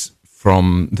stories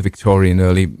from the Victorian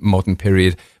early modern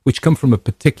period which come from a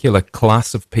particular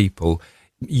class of people,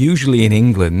 usually in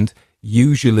England,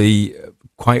 usually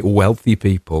quite wealthy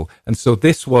people. And so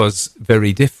this was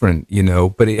very different,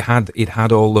 but it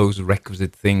had all those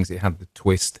requisite things. It had the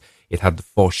twist, it had the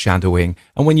foreshadowing.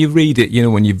 And when you read it,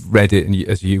 when you've read it, and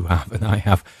as you have and I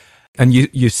have, and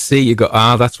you see, you go,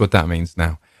 that's what that means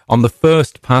now. On the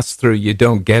first pass through, you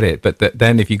don't get it, but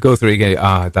then if you go through it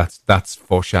again, that's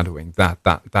foreshadowing.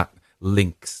 That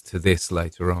links to this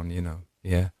later on,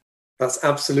 Yeah, that's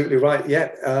absolutely right.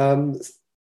 Yeah,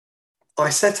 I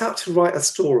set out to write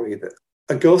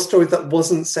a ghost story that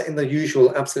wasn't set in the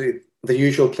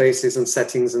usual places and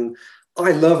settings. And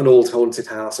I love an old haunted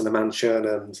house and a mansion,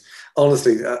 and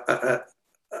honestly, a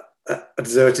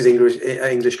deserted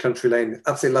English country lane.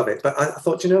 Absolutely love it. But I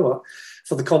thought, you know what?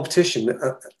 For the competition,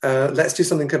 let's do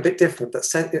something a bit different. A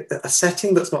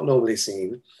setting that's not normally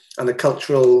seen, and a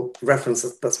cultural reference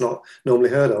that's not normally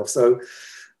heard of. So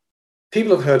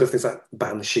people have heard of things like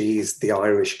banshees, the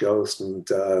Irish ghost, and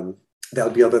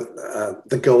there'll be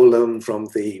the golem from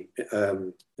the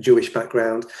Jewish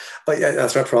background. But yeah,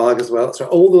 that's right, Prague as well. That's right.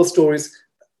 All those stories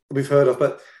we've heard of.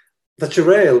 But the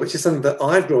churel, which is something that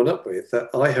I've grown up with, that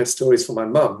I heard stories from my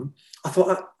mum, I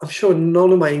thought, I'm sure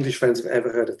none of my English friends have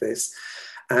ever heard of this.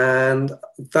 And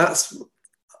I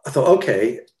thought,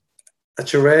 okay, a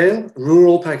churel,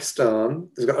 rural Pakistan,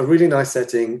 it's got a really nice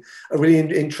setting, a really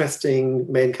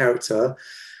interesting main character,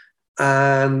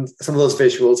 and some of those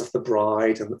visuals of the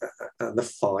bride and the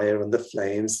fire and the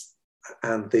flames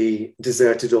and the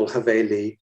deserted old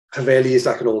Haveli. Haveli is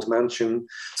like an old mansion.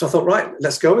 So I thought, right,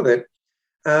 let's go with it.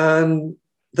 And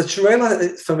the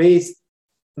churel, for me,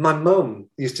 my mum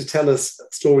used to tell us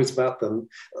stories about them,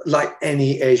 like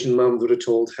any Asian mum would have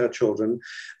told her children.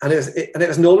 And it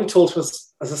was normally told to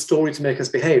us as a story to make us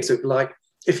behave. So like,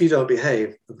 if you don't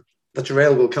behave, the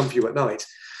churel will come for you at night.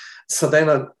 So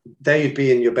then there you'd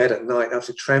be in your bed at night,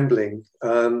 absolutely trembling,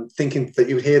 thinking that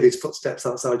you would hear these footsteps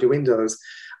outside your windows,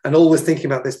 and always thinking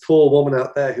about this poor woman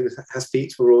out there who has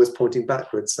feet who are always pointing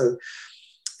backwards. So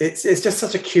it's just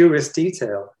such a curious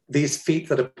detail, these feet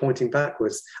that are pointing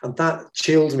backwards. And that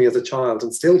chilled me as a child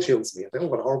and still chills me. I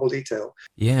think, what a horrible detail.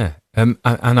 Yeah. And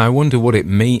I wonder what it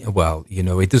means. Well,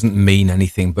 it doesn't mean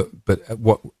anything, but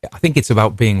what I think it's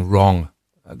about being wrong.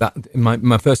 That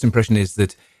my first impression is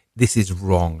that this is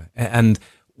wrong. And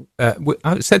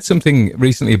I said something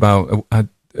recently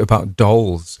about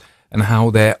dolls and how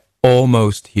they're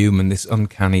almost human, this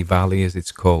uncanny valley, as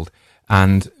it's called.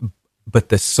 But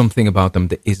there's something about them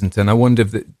that isn't. And I wonder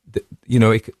if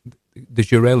the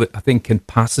churel, I think, can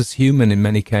pass as human in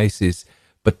many cases,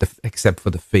 but except for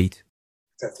the feet.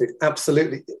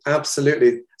 Absolutely.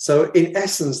 So in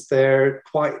essence, they're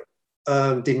quite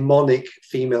demonic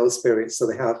female spirits. So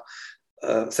they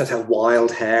have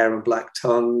wild hair and black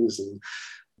tongues and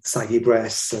saggy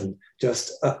breasts and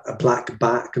just a black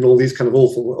back and all these kind of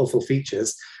awful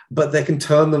features. But they can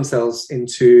turn themselves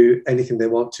into anything they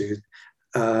want to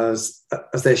as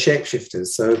their shapeshifters.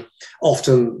 So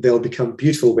often they'll become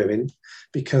beautiful women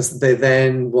because they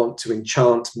then want to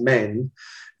enchant men.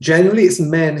 Generally, it's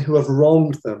men who have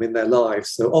wronged them in their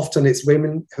lives. So often it's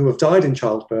women who have died in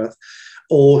childbirth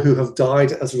or who have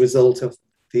died as a result of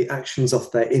the actions of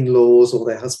their in-laws or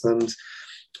their husband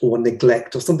or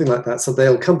neglect or something like that. So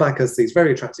they'll come back as these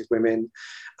very attractive women,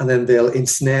 and then they'll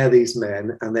ensnare these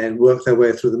men and then work their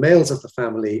way through the males of the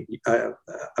family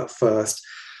at first,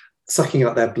 sucking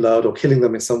out their blood or killing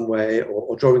them in some way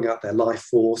or drawing out their life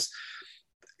force.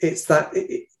 It's that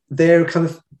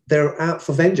they're out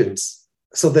for vengeance.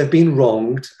 So they've been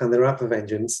wronged and they're out for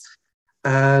vengeance.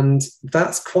 And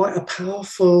that's quite a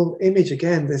powerful image.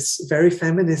 Again, this very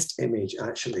feminist image,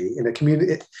 actually, in a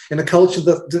community, in a culture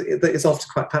that is often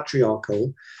quite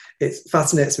patriarchal. It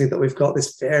fascinates me that we've got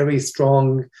this very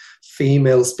strong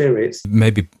female spirit.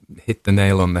 Maybe hit the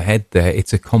nail on the head there.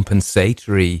 It's a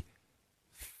compensatory,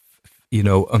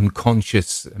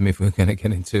 unconscious. I mean, if we're going to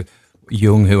get into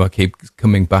Jung, who I keep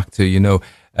coming back to,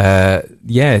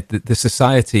 the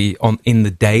society in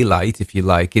the daylight, if you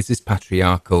like, is this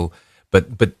patriarchal, but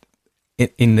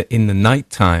in the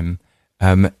nighttime,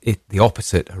 the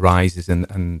opposite arises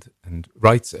and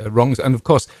rights, wrongs, and of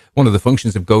course, one of the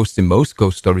functions of ghosts in most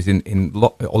ghost stories in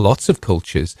lots of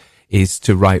cultures is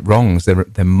to right wrongs.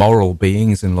 They're moral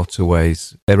beings in lots of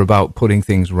ways. They're about putting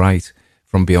things right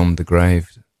from beyond the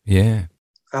grave. Yeah,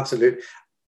 absolutely.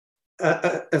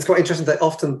 It's quite interesting that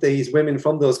often these women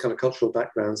from those kind of cultural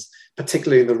backgrounds,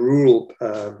 particularly in the rural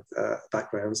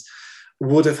backgrounds,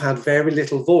 would have had very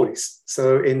little voice.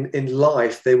 So in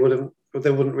life, they wouldn't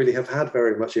really have had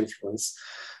very much influence.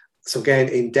 So again,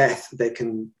 in death, they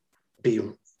can be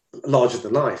larger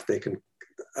than life. They can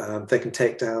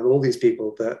take down all these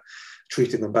people that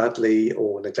treated them badly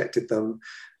or neglected them.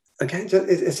 Again,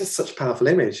 it's just such a powerful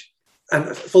image.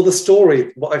 And for the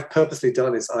story, what I've purposely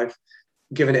done is I've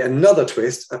given it another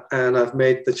twist, and I've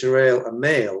made the Jerail a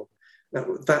male. Now,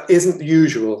 that isn't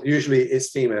usual. Usually it's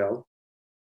female.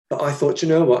 But I thought, you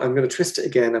know what, I'm going to twist it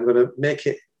again. I'm going to make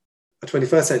it a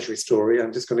 21st century story.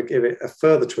 I'm just going to give it a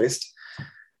further twist.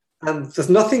 And there's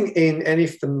nothing in any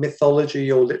of the mythology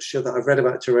or literature that I've read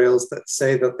about Jerails that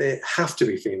say that they have to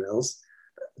be females.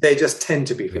 They just tend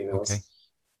to be females.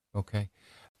 Okay.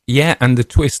 Yeah, and the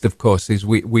twist, of course, is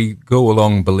we go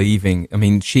along believing, I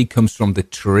mean, she comes from the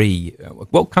tree.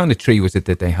 What kind of tree was it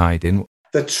that they hide in?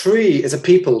 The tree is a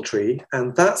peepal tree,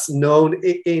 and that's known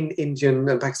in Indian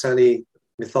and Pakistani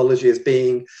mythology as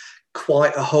being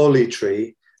quite a holy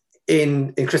tree.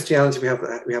 In Christianity, we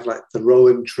have like the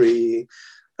rowan tree,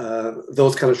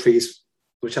 those kind of trees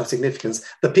which have significance.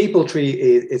 The peepal tree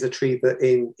is a tree that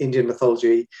in Indian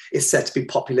mythology is said to be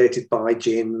populated by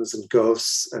jinns and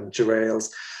ghosts and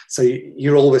Jerails. So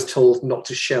you're always told not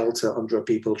to shelter under a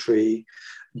peepal tree.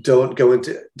 Don't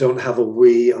have a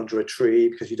wee under a tree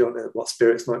because you don't know what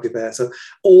spirits might be there. So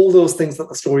all those things that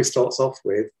the story starts off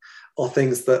with are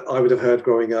things that I would have heard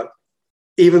growing up,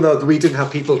 even though we didn't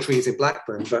have peepal trees in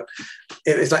Blackburn, but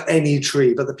it's like any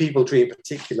tree, but the peepal tree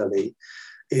particularly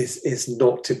is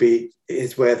not to be,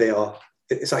 is where they are.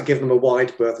 It's like giving them a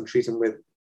wide berth and treat them with.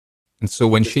 And so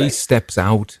when she steps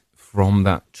out from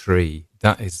that tree,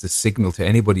 that is the signal to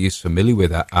anybody who's familiar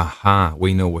with her. Aha,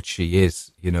 we know what she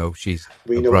is. We know,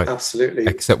 right. Absolutely.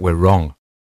 Except we're wrong.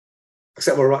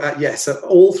 Except we're right. Yes. So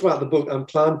all throughout the book, I'm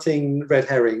planting red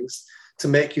herrings to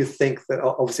make you think that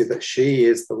obviously that she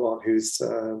is the one who's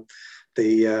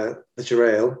the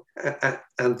Jerail,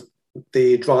 and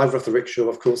the driver of the rickshaw,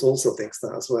 of course, also thinks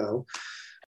that as well.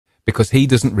 Because he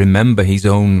doesn't remember his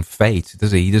own fate,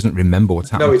 does he? He doesn't remember what's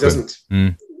happened. No, he doesn't.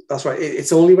 That's right.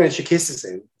 It's only when she kisses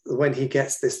him, when he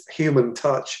gets this human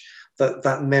touch,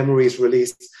 that memory is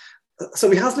released. So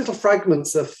he has little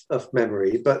fragments of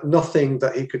memory, but nothing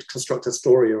that he could construct a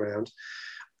story around.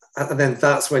 And then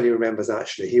that's when he remembers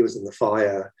actually he was in the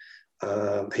fire.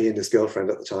 He and his girlfriend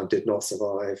at the time did not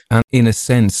survive. And in a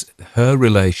sense, her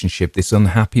relationship, this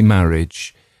unhappy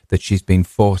marriage that she's been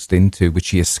forced into, which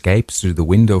she escapes through the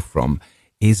window from,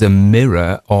 is a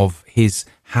mirror of his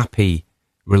happy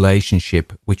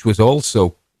relationship, which was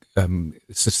also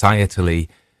societally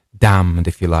damned,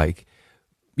 if you like.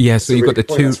 Yeah, so you've got the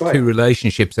two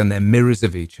relationships, and they're mirrors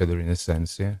of each other in a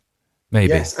sense, yeah? Maybe.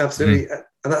 Yes, absolutely.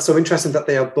 And that's so interesting that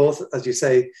they are both, as you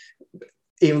say,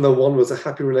 even though one was a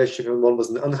happy relationship and one was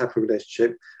an unhappy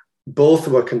relationship, both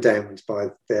were condemned by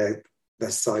their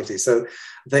society. So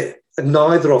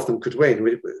neither of them could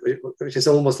win, which is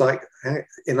almost like,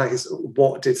 in that case,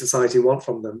 what did society want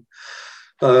from them?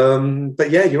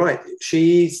 But yeah, you're right.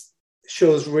 She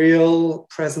shows real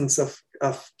presence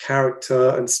of character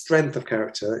and strength of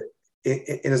character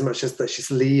in as much as that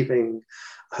she's leaving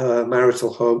her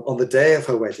marital home on the day of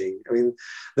her wedding. I mean,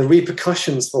 the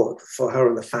repercussions for her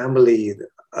and the family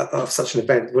of such an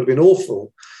event would have been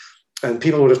awful. And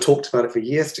people would have talked about it for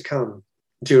years to come.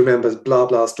 Do you remember Blah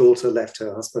Blah's daughter left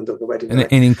her husband at the wedding night?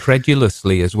 And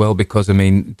incredulously as well, because, I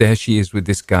mean, there she is with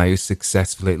this guy who's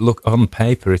successfully, look, on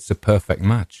paper, it's a perfect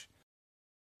match.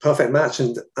 Perfect match.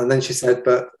 And then she said,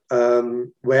 but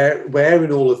where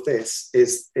in all of this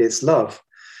is love?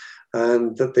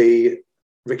 And that the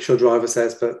rickshaw driver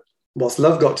says, but what's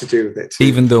love got to do with it?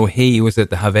 Even though he was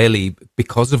at the Haveli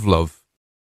because of love.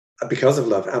 Because of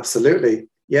love, absolutely.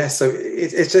 Yeah, so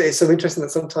it's so interesting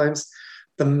that sometimes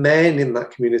the men in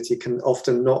that community can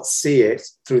often not see it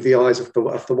through the eyes of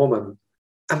the woman.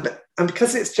 And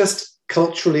because it's just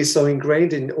culturally so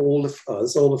ingrained in all of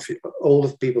us, all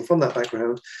of people from that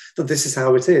background, that this is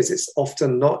how it is. It's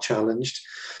often not challenged.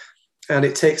 And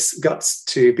it takes guts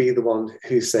to be the one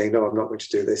who's saying, no, I'm not going to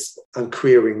do this. I'm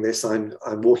queering this. I'm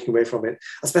walking away from it.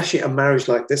 Especially a marriage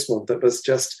like this one that was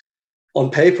just on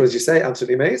paper, as you say,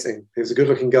 absolutely amazing. He was a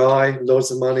good-looking guy,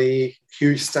 loads of money,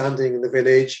 huge standing in the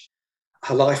village.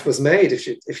 Her life was made if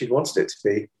she'd wanted it to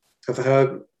be. And for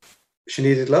her, she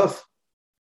needed love.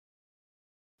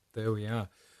 There we are.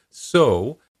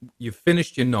 So you've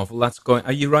finished your novel. That's going.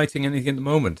 Are you writing anything at the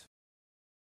moment?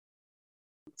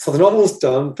 So the novel's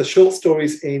done. The short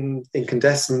stories in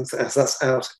Incandescent, as that's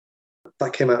out,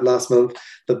 that came out last month.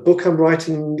 The book I'm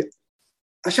writing,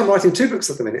 actually, I'm writing 2 books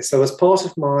at the minute. So as part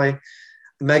of my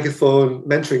Megaphone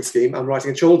mentoring scheme, I'm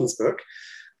writing a children's book,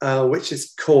 which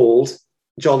is called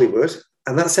Jollywood,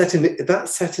 and that's set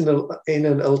in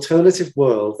an alternative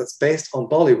world that's based on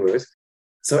Bollywood.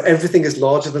 So everything is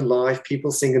larger than life.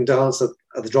 People sing and dance at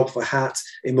the drop of a hat.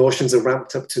 Emotions are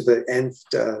ramped up to the nth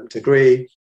degree.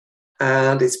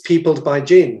 And it's peopled by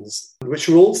jinns, which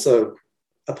are also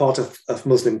a part of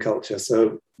Muslim culture.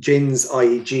 So jinns,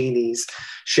 i.e. genies,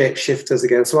 shapeshifters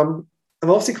again. So I'm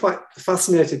obviously quite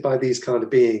fascinated by these kind of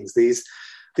beings, these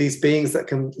beings that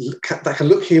can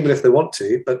look human if they want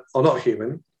to, but are not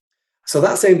human. So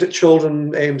that's aimed at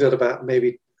children, aimed at about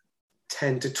maybe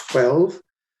 10 to 12.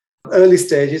 Early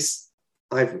stages,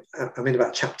 I'm in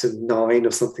about chapter 9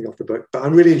 or something of the book, but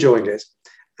I'm really enjoying it.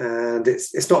 And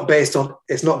it's not based on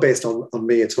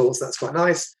me at all, so that's quite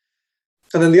nice.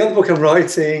 And then the other book I'm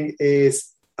writing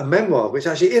is a memoir, which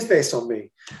actually is based on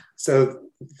me. So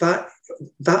that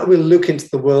will look into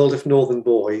the world of Northern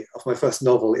Boy, of my first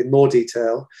novel, in more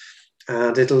detail.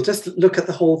 And it'll just look at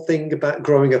the whole thing about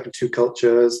growing up in 2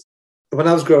 cultures. When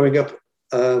I was growing up,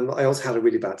 I also had a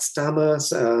really bad stammer.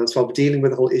 So I'm dealing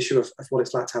with the whole issue of what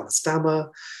it's like to have a stammer,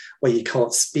 where you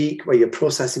can't speak, where you're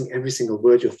processing every single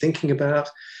word you're thinking about,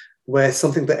 where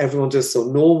something that everyone does so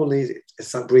normally,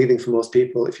 it's like breathing for most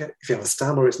people. If you have a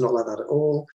stammer, it's not like that at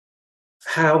all.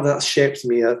 How that shaped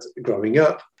me at growing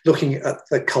up, looking at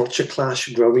the culture clash,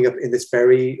 growing up in this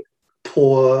very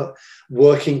poor,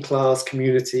 working class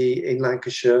community in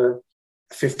Lancashire,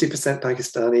 50%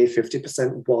 Pakistani,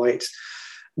 50% white.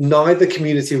 Neither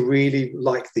community really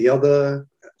liked the other,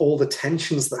 all the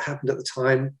tensions that happened at the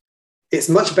time. It's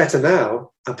much better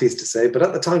now, I'm pleased to say, but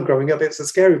at the time growing up, it was a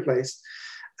scary place.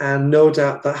 And no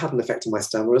doubt that had an effect on my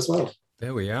stammer as well.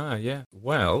 There we are, yeah.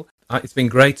 Well, it's been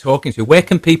great talking to you. Where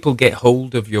can people get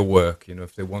hold of your work,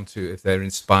 if they want to, if they're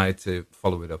inspired to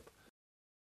follow it up?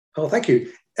 Oh, thank you.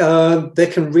 They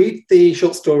can read the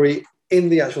short story in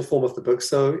the actual form of the book.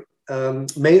 So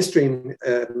Mainstream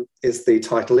is the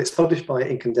title. It's published by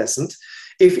Incandescent.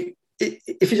 If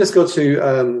you just go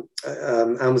to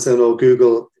Amazon or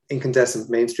Google Incandescent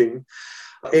Mainstream,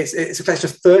 it's a collection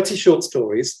of 30 short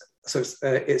stories. So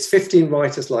it's 15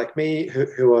 writers like me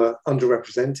who are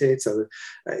underrepresented. So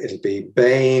it'll be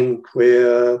BAME,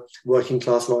 queer, working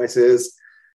class writers,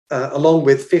 along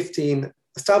with 15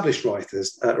 established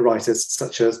writers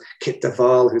such as Kit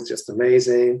Duvall, who's just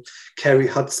amazing, Kerry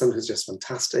Hudson, who's just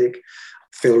fantastic,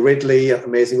 Phil Ridley,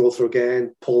 amazing author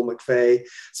again, Paul McVeigh.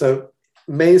 So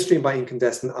Mainstream by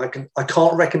Incandescent, I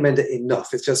can't recommend it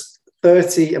enough. It's just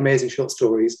 30 amazing short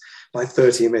stories by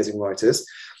 30 amazing writers.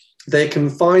 They can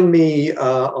find me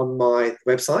on my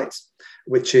website,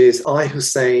 which is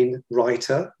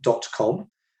ihussainwriter.com.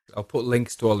 I'll put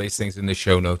links to all these things in the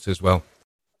show notes as well.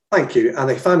 Thank you. And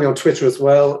they can find me on Twitter as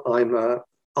well. I'm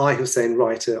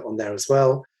iHusseinWriter on there as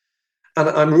well. And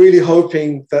I'm really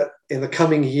hoping that in the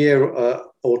coming year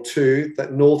or 2,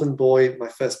 that Northern Boy, my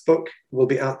first book, will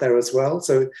be out there as well.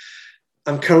 So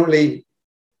I'm currently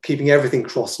keeping everything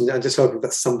crossed and I'm just hoping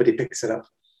that somebody picks it up.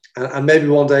 And maybe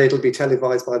one day it'll be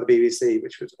televised by the BBC,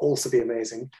 which would also be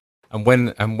amazing. And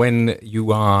when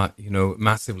you are,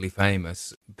 massively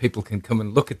famous, people can come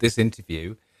and look at this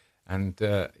interview, and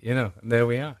and there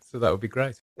we are. So that would be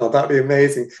great. Oh, that'd be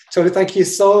amazing, Tony. Thank you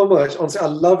so much. Honestly, I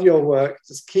love your work.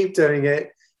 Just keep doing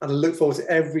it, and I look forward to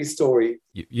every story.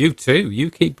 You too. You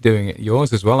keep doing it.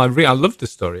 Yours as well. I loved the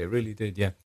story. I really did.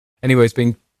 Yeah. Anyway, it's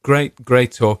been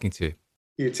great talking to you.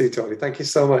 You too, Tony. Thank you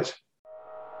so much.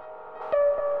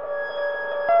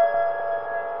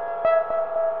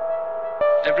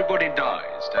 Everybody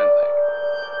dies, don't they?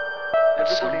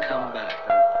 Everybody come back,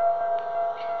 don't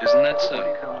they? Isn't that so?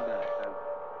 Come back, don't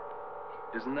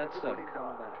they? Isn't that so?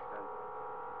 Come back, don't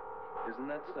they? Isn't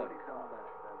that so? Come back,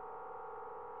 don't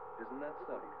they? Isn't that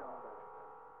so?